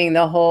you're doing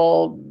the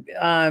whole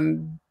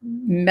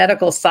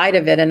medical side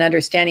of it and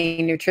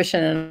understanding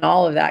nutrition and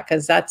all of that,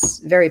 because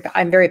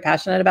I'm very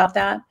passionate about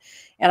that.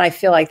 And I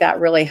feel like that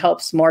really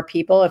helps more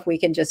people if we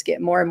can just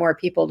get more and more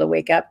people to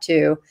wake up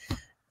to,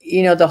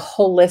 the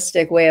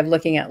holistic way of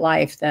looking at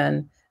life,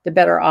 then the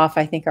better off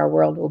I think our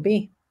world will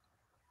be.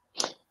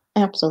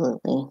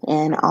 Absolutely.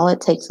 And all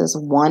it takes is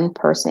one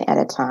person at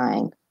a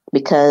time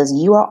because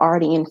you are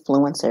already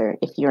influencer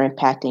if you're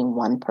impacting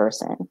one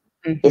person.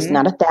 It's Mm-hmm.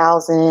 not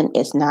 1,000,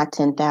 it's not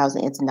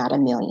 10,000, it's not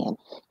 1,000,000.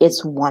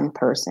 It's one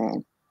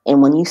person.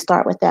 And when you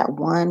start with that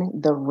one,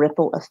 the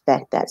ripple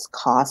effect that's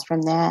caused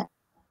from that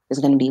is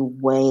going to be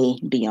way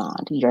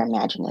beyond your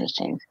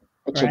imagination.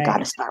 But you got Right.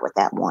 to start with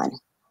that one.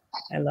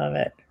 I love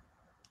it.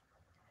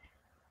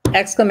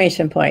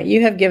 Exclamation point.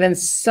 You have given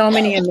so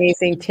many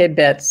amazing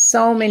tidbits,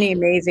 so many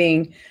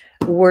amazing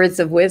words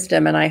of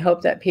wisdom. And I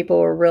hope that people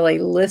will really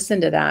listen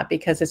to that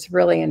because it's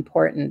really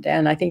important.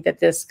 And I think that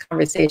this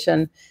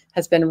conversation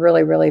has been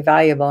really, really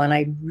valuable. And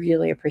I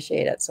really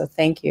appreciate it. So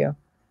thank you.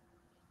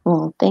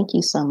 Well, thank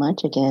you so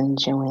much again,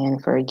 Joanne,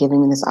 for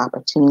giving me this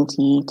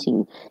opportunity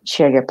to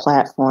share your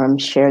platform,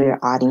 share your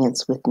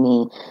audience with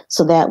me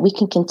so that we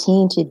can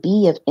continue to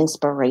be of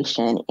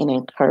inspiration and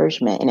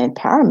encouragement and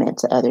empowerment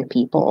to other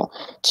people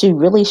to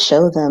really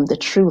show them the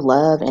true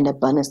love and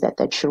abundance that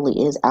there truly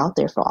is out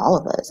there for all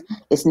of us.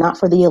 It's not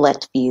for the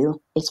elect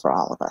few, it's for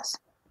all of us.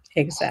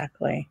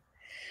 Exactly.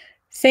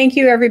 Thank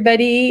you,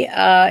 everybody.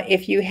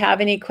 If you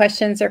have any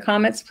questions or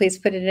comments, please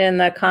put it in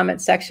the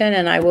comment section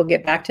and I will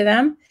get back to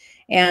them.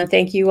 And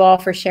thank you all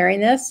for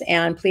sharing this.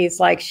 And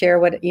please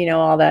share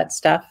all that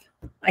stuff.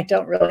 I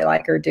don't really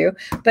like or do,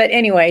 but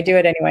anyway, do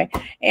it anyway.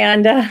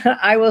 And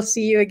I will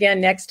see you again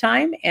next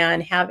time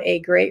and have a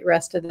great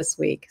rest of this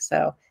week.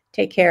 So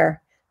take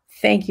care.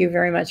 Thank you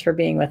very much for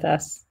being with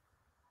us.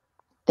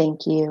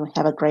 Thank you.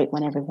 Have a great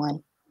one,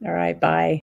 everyone. All right. Bye.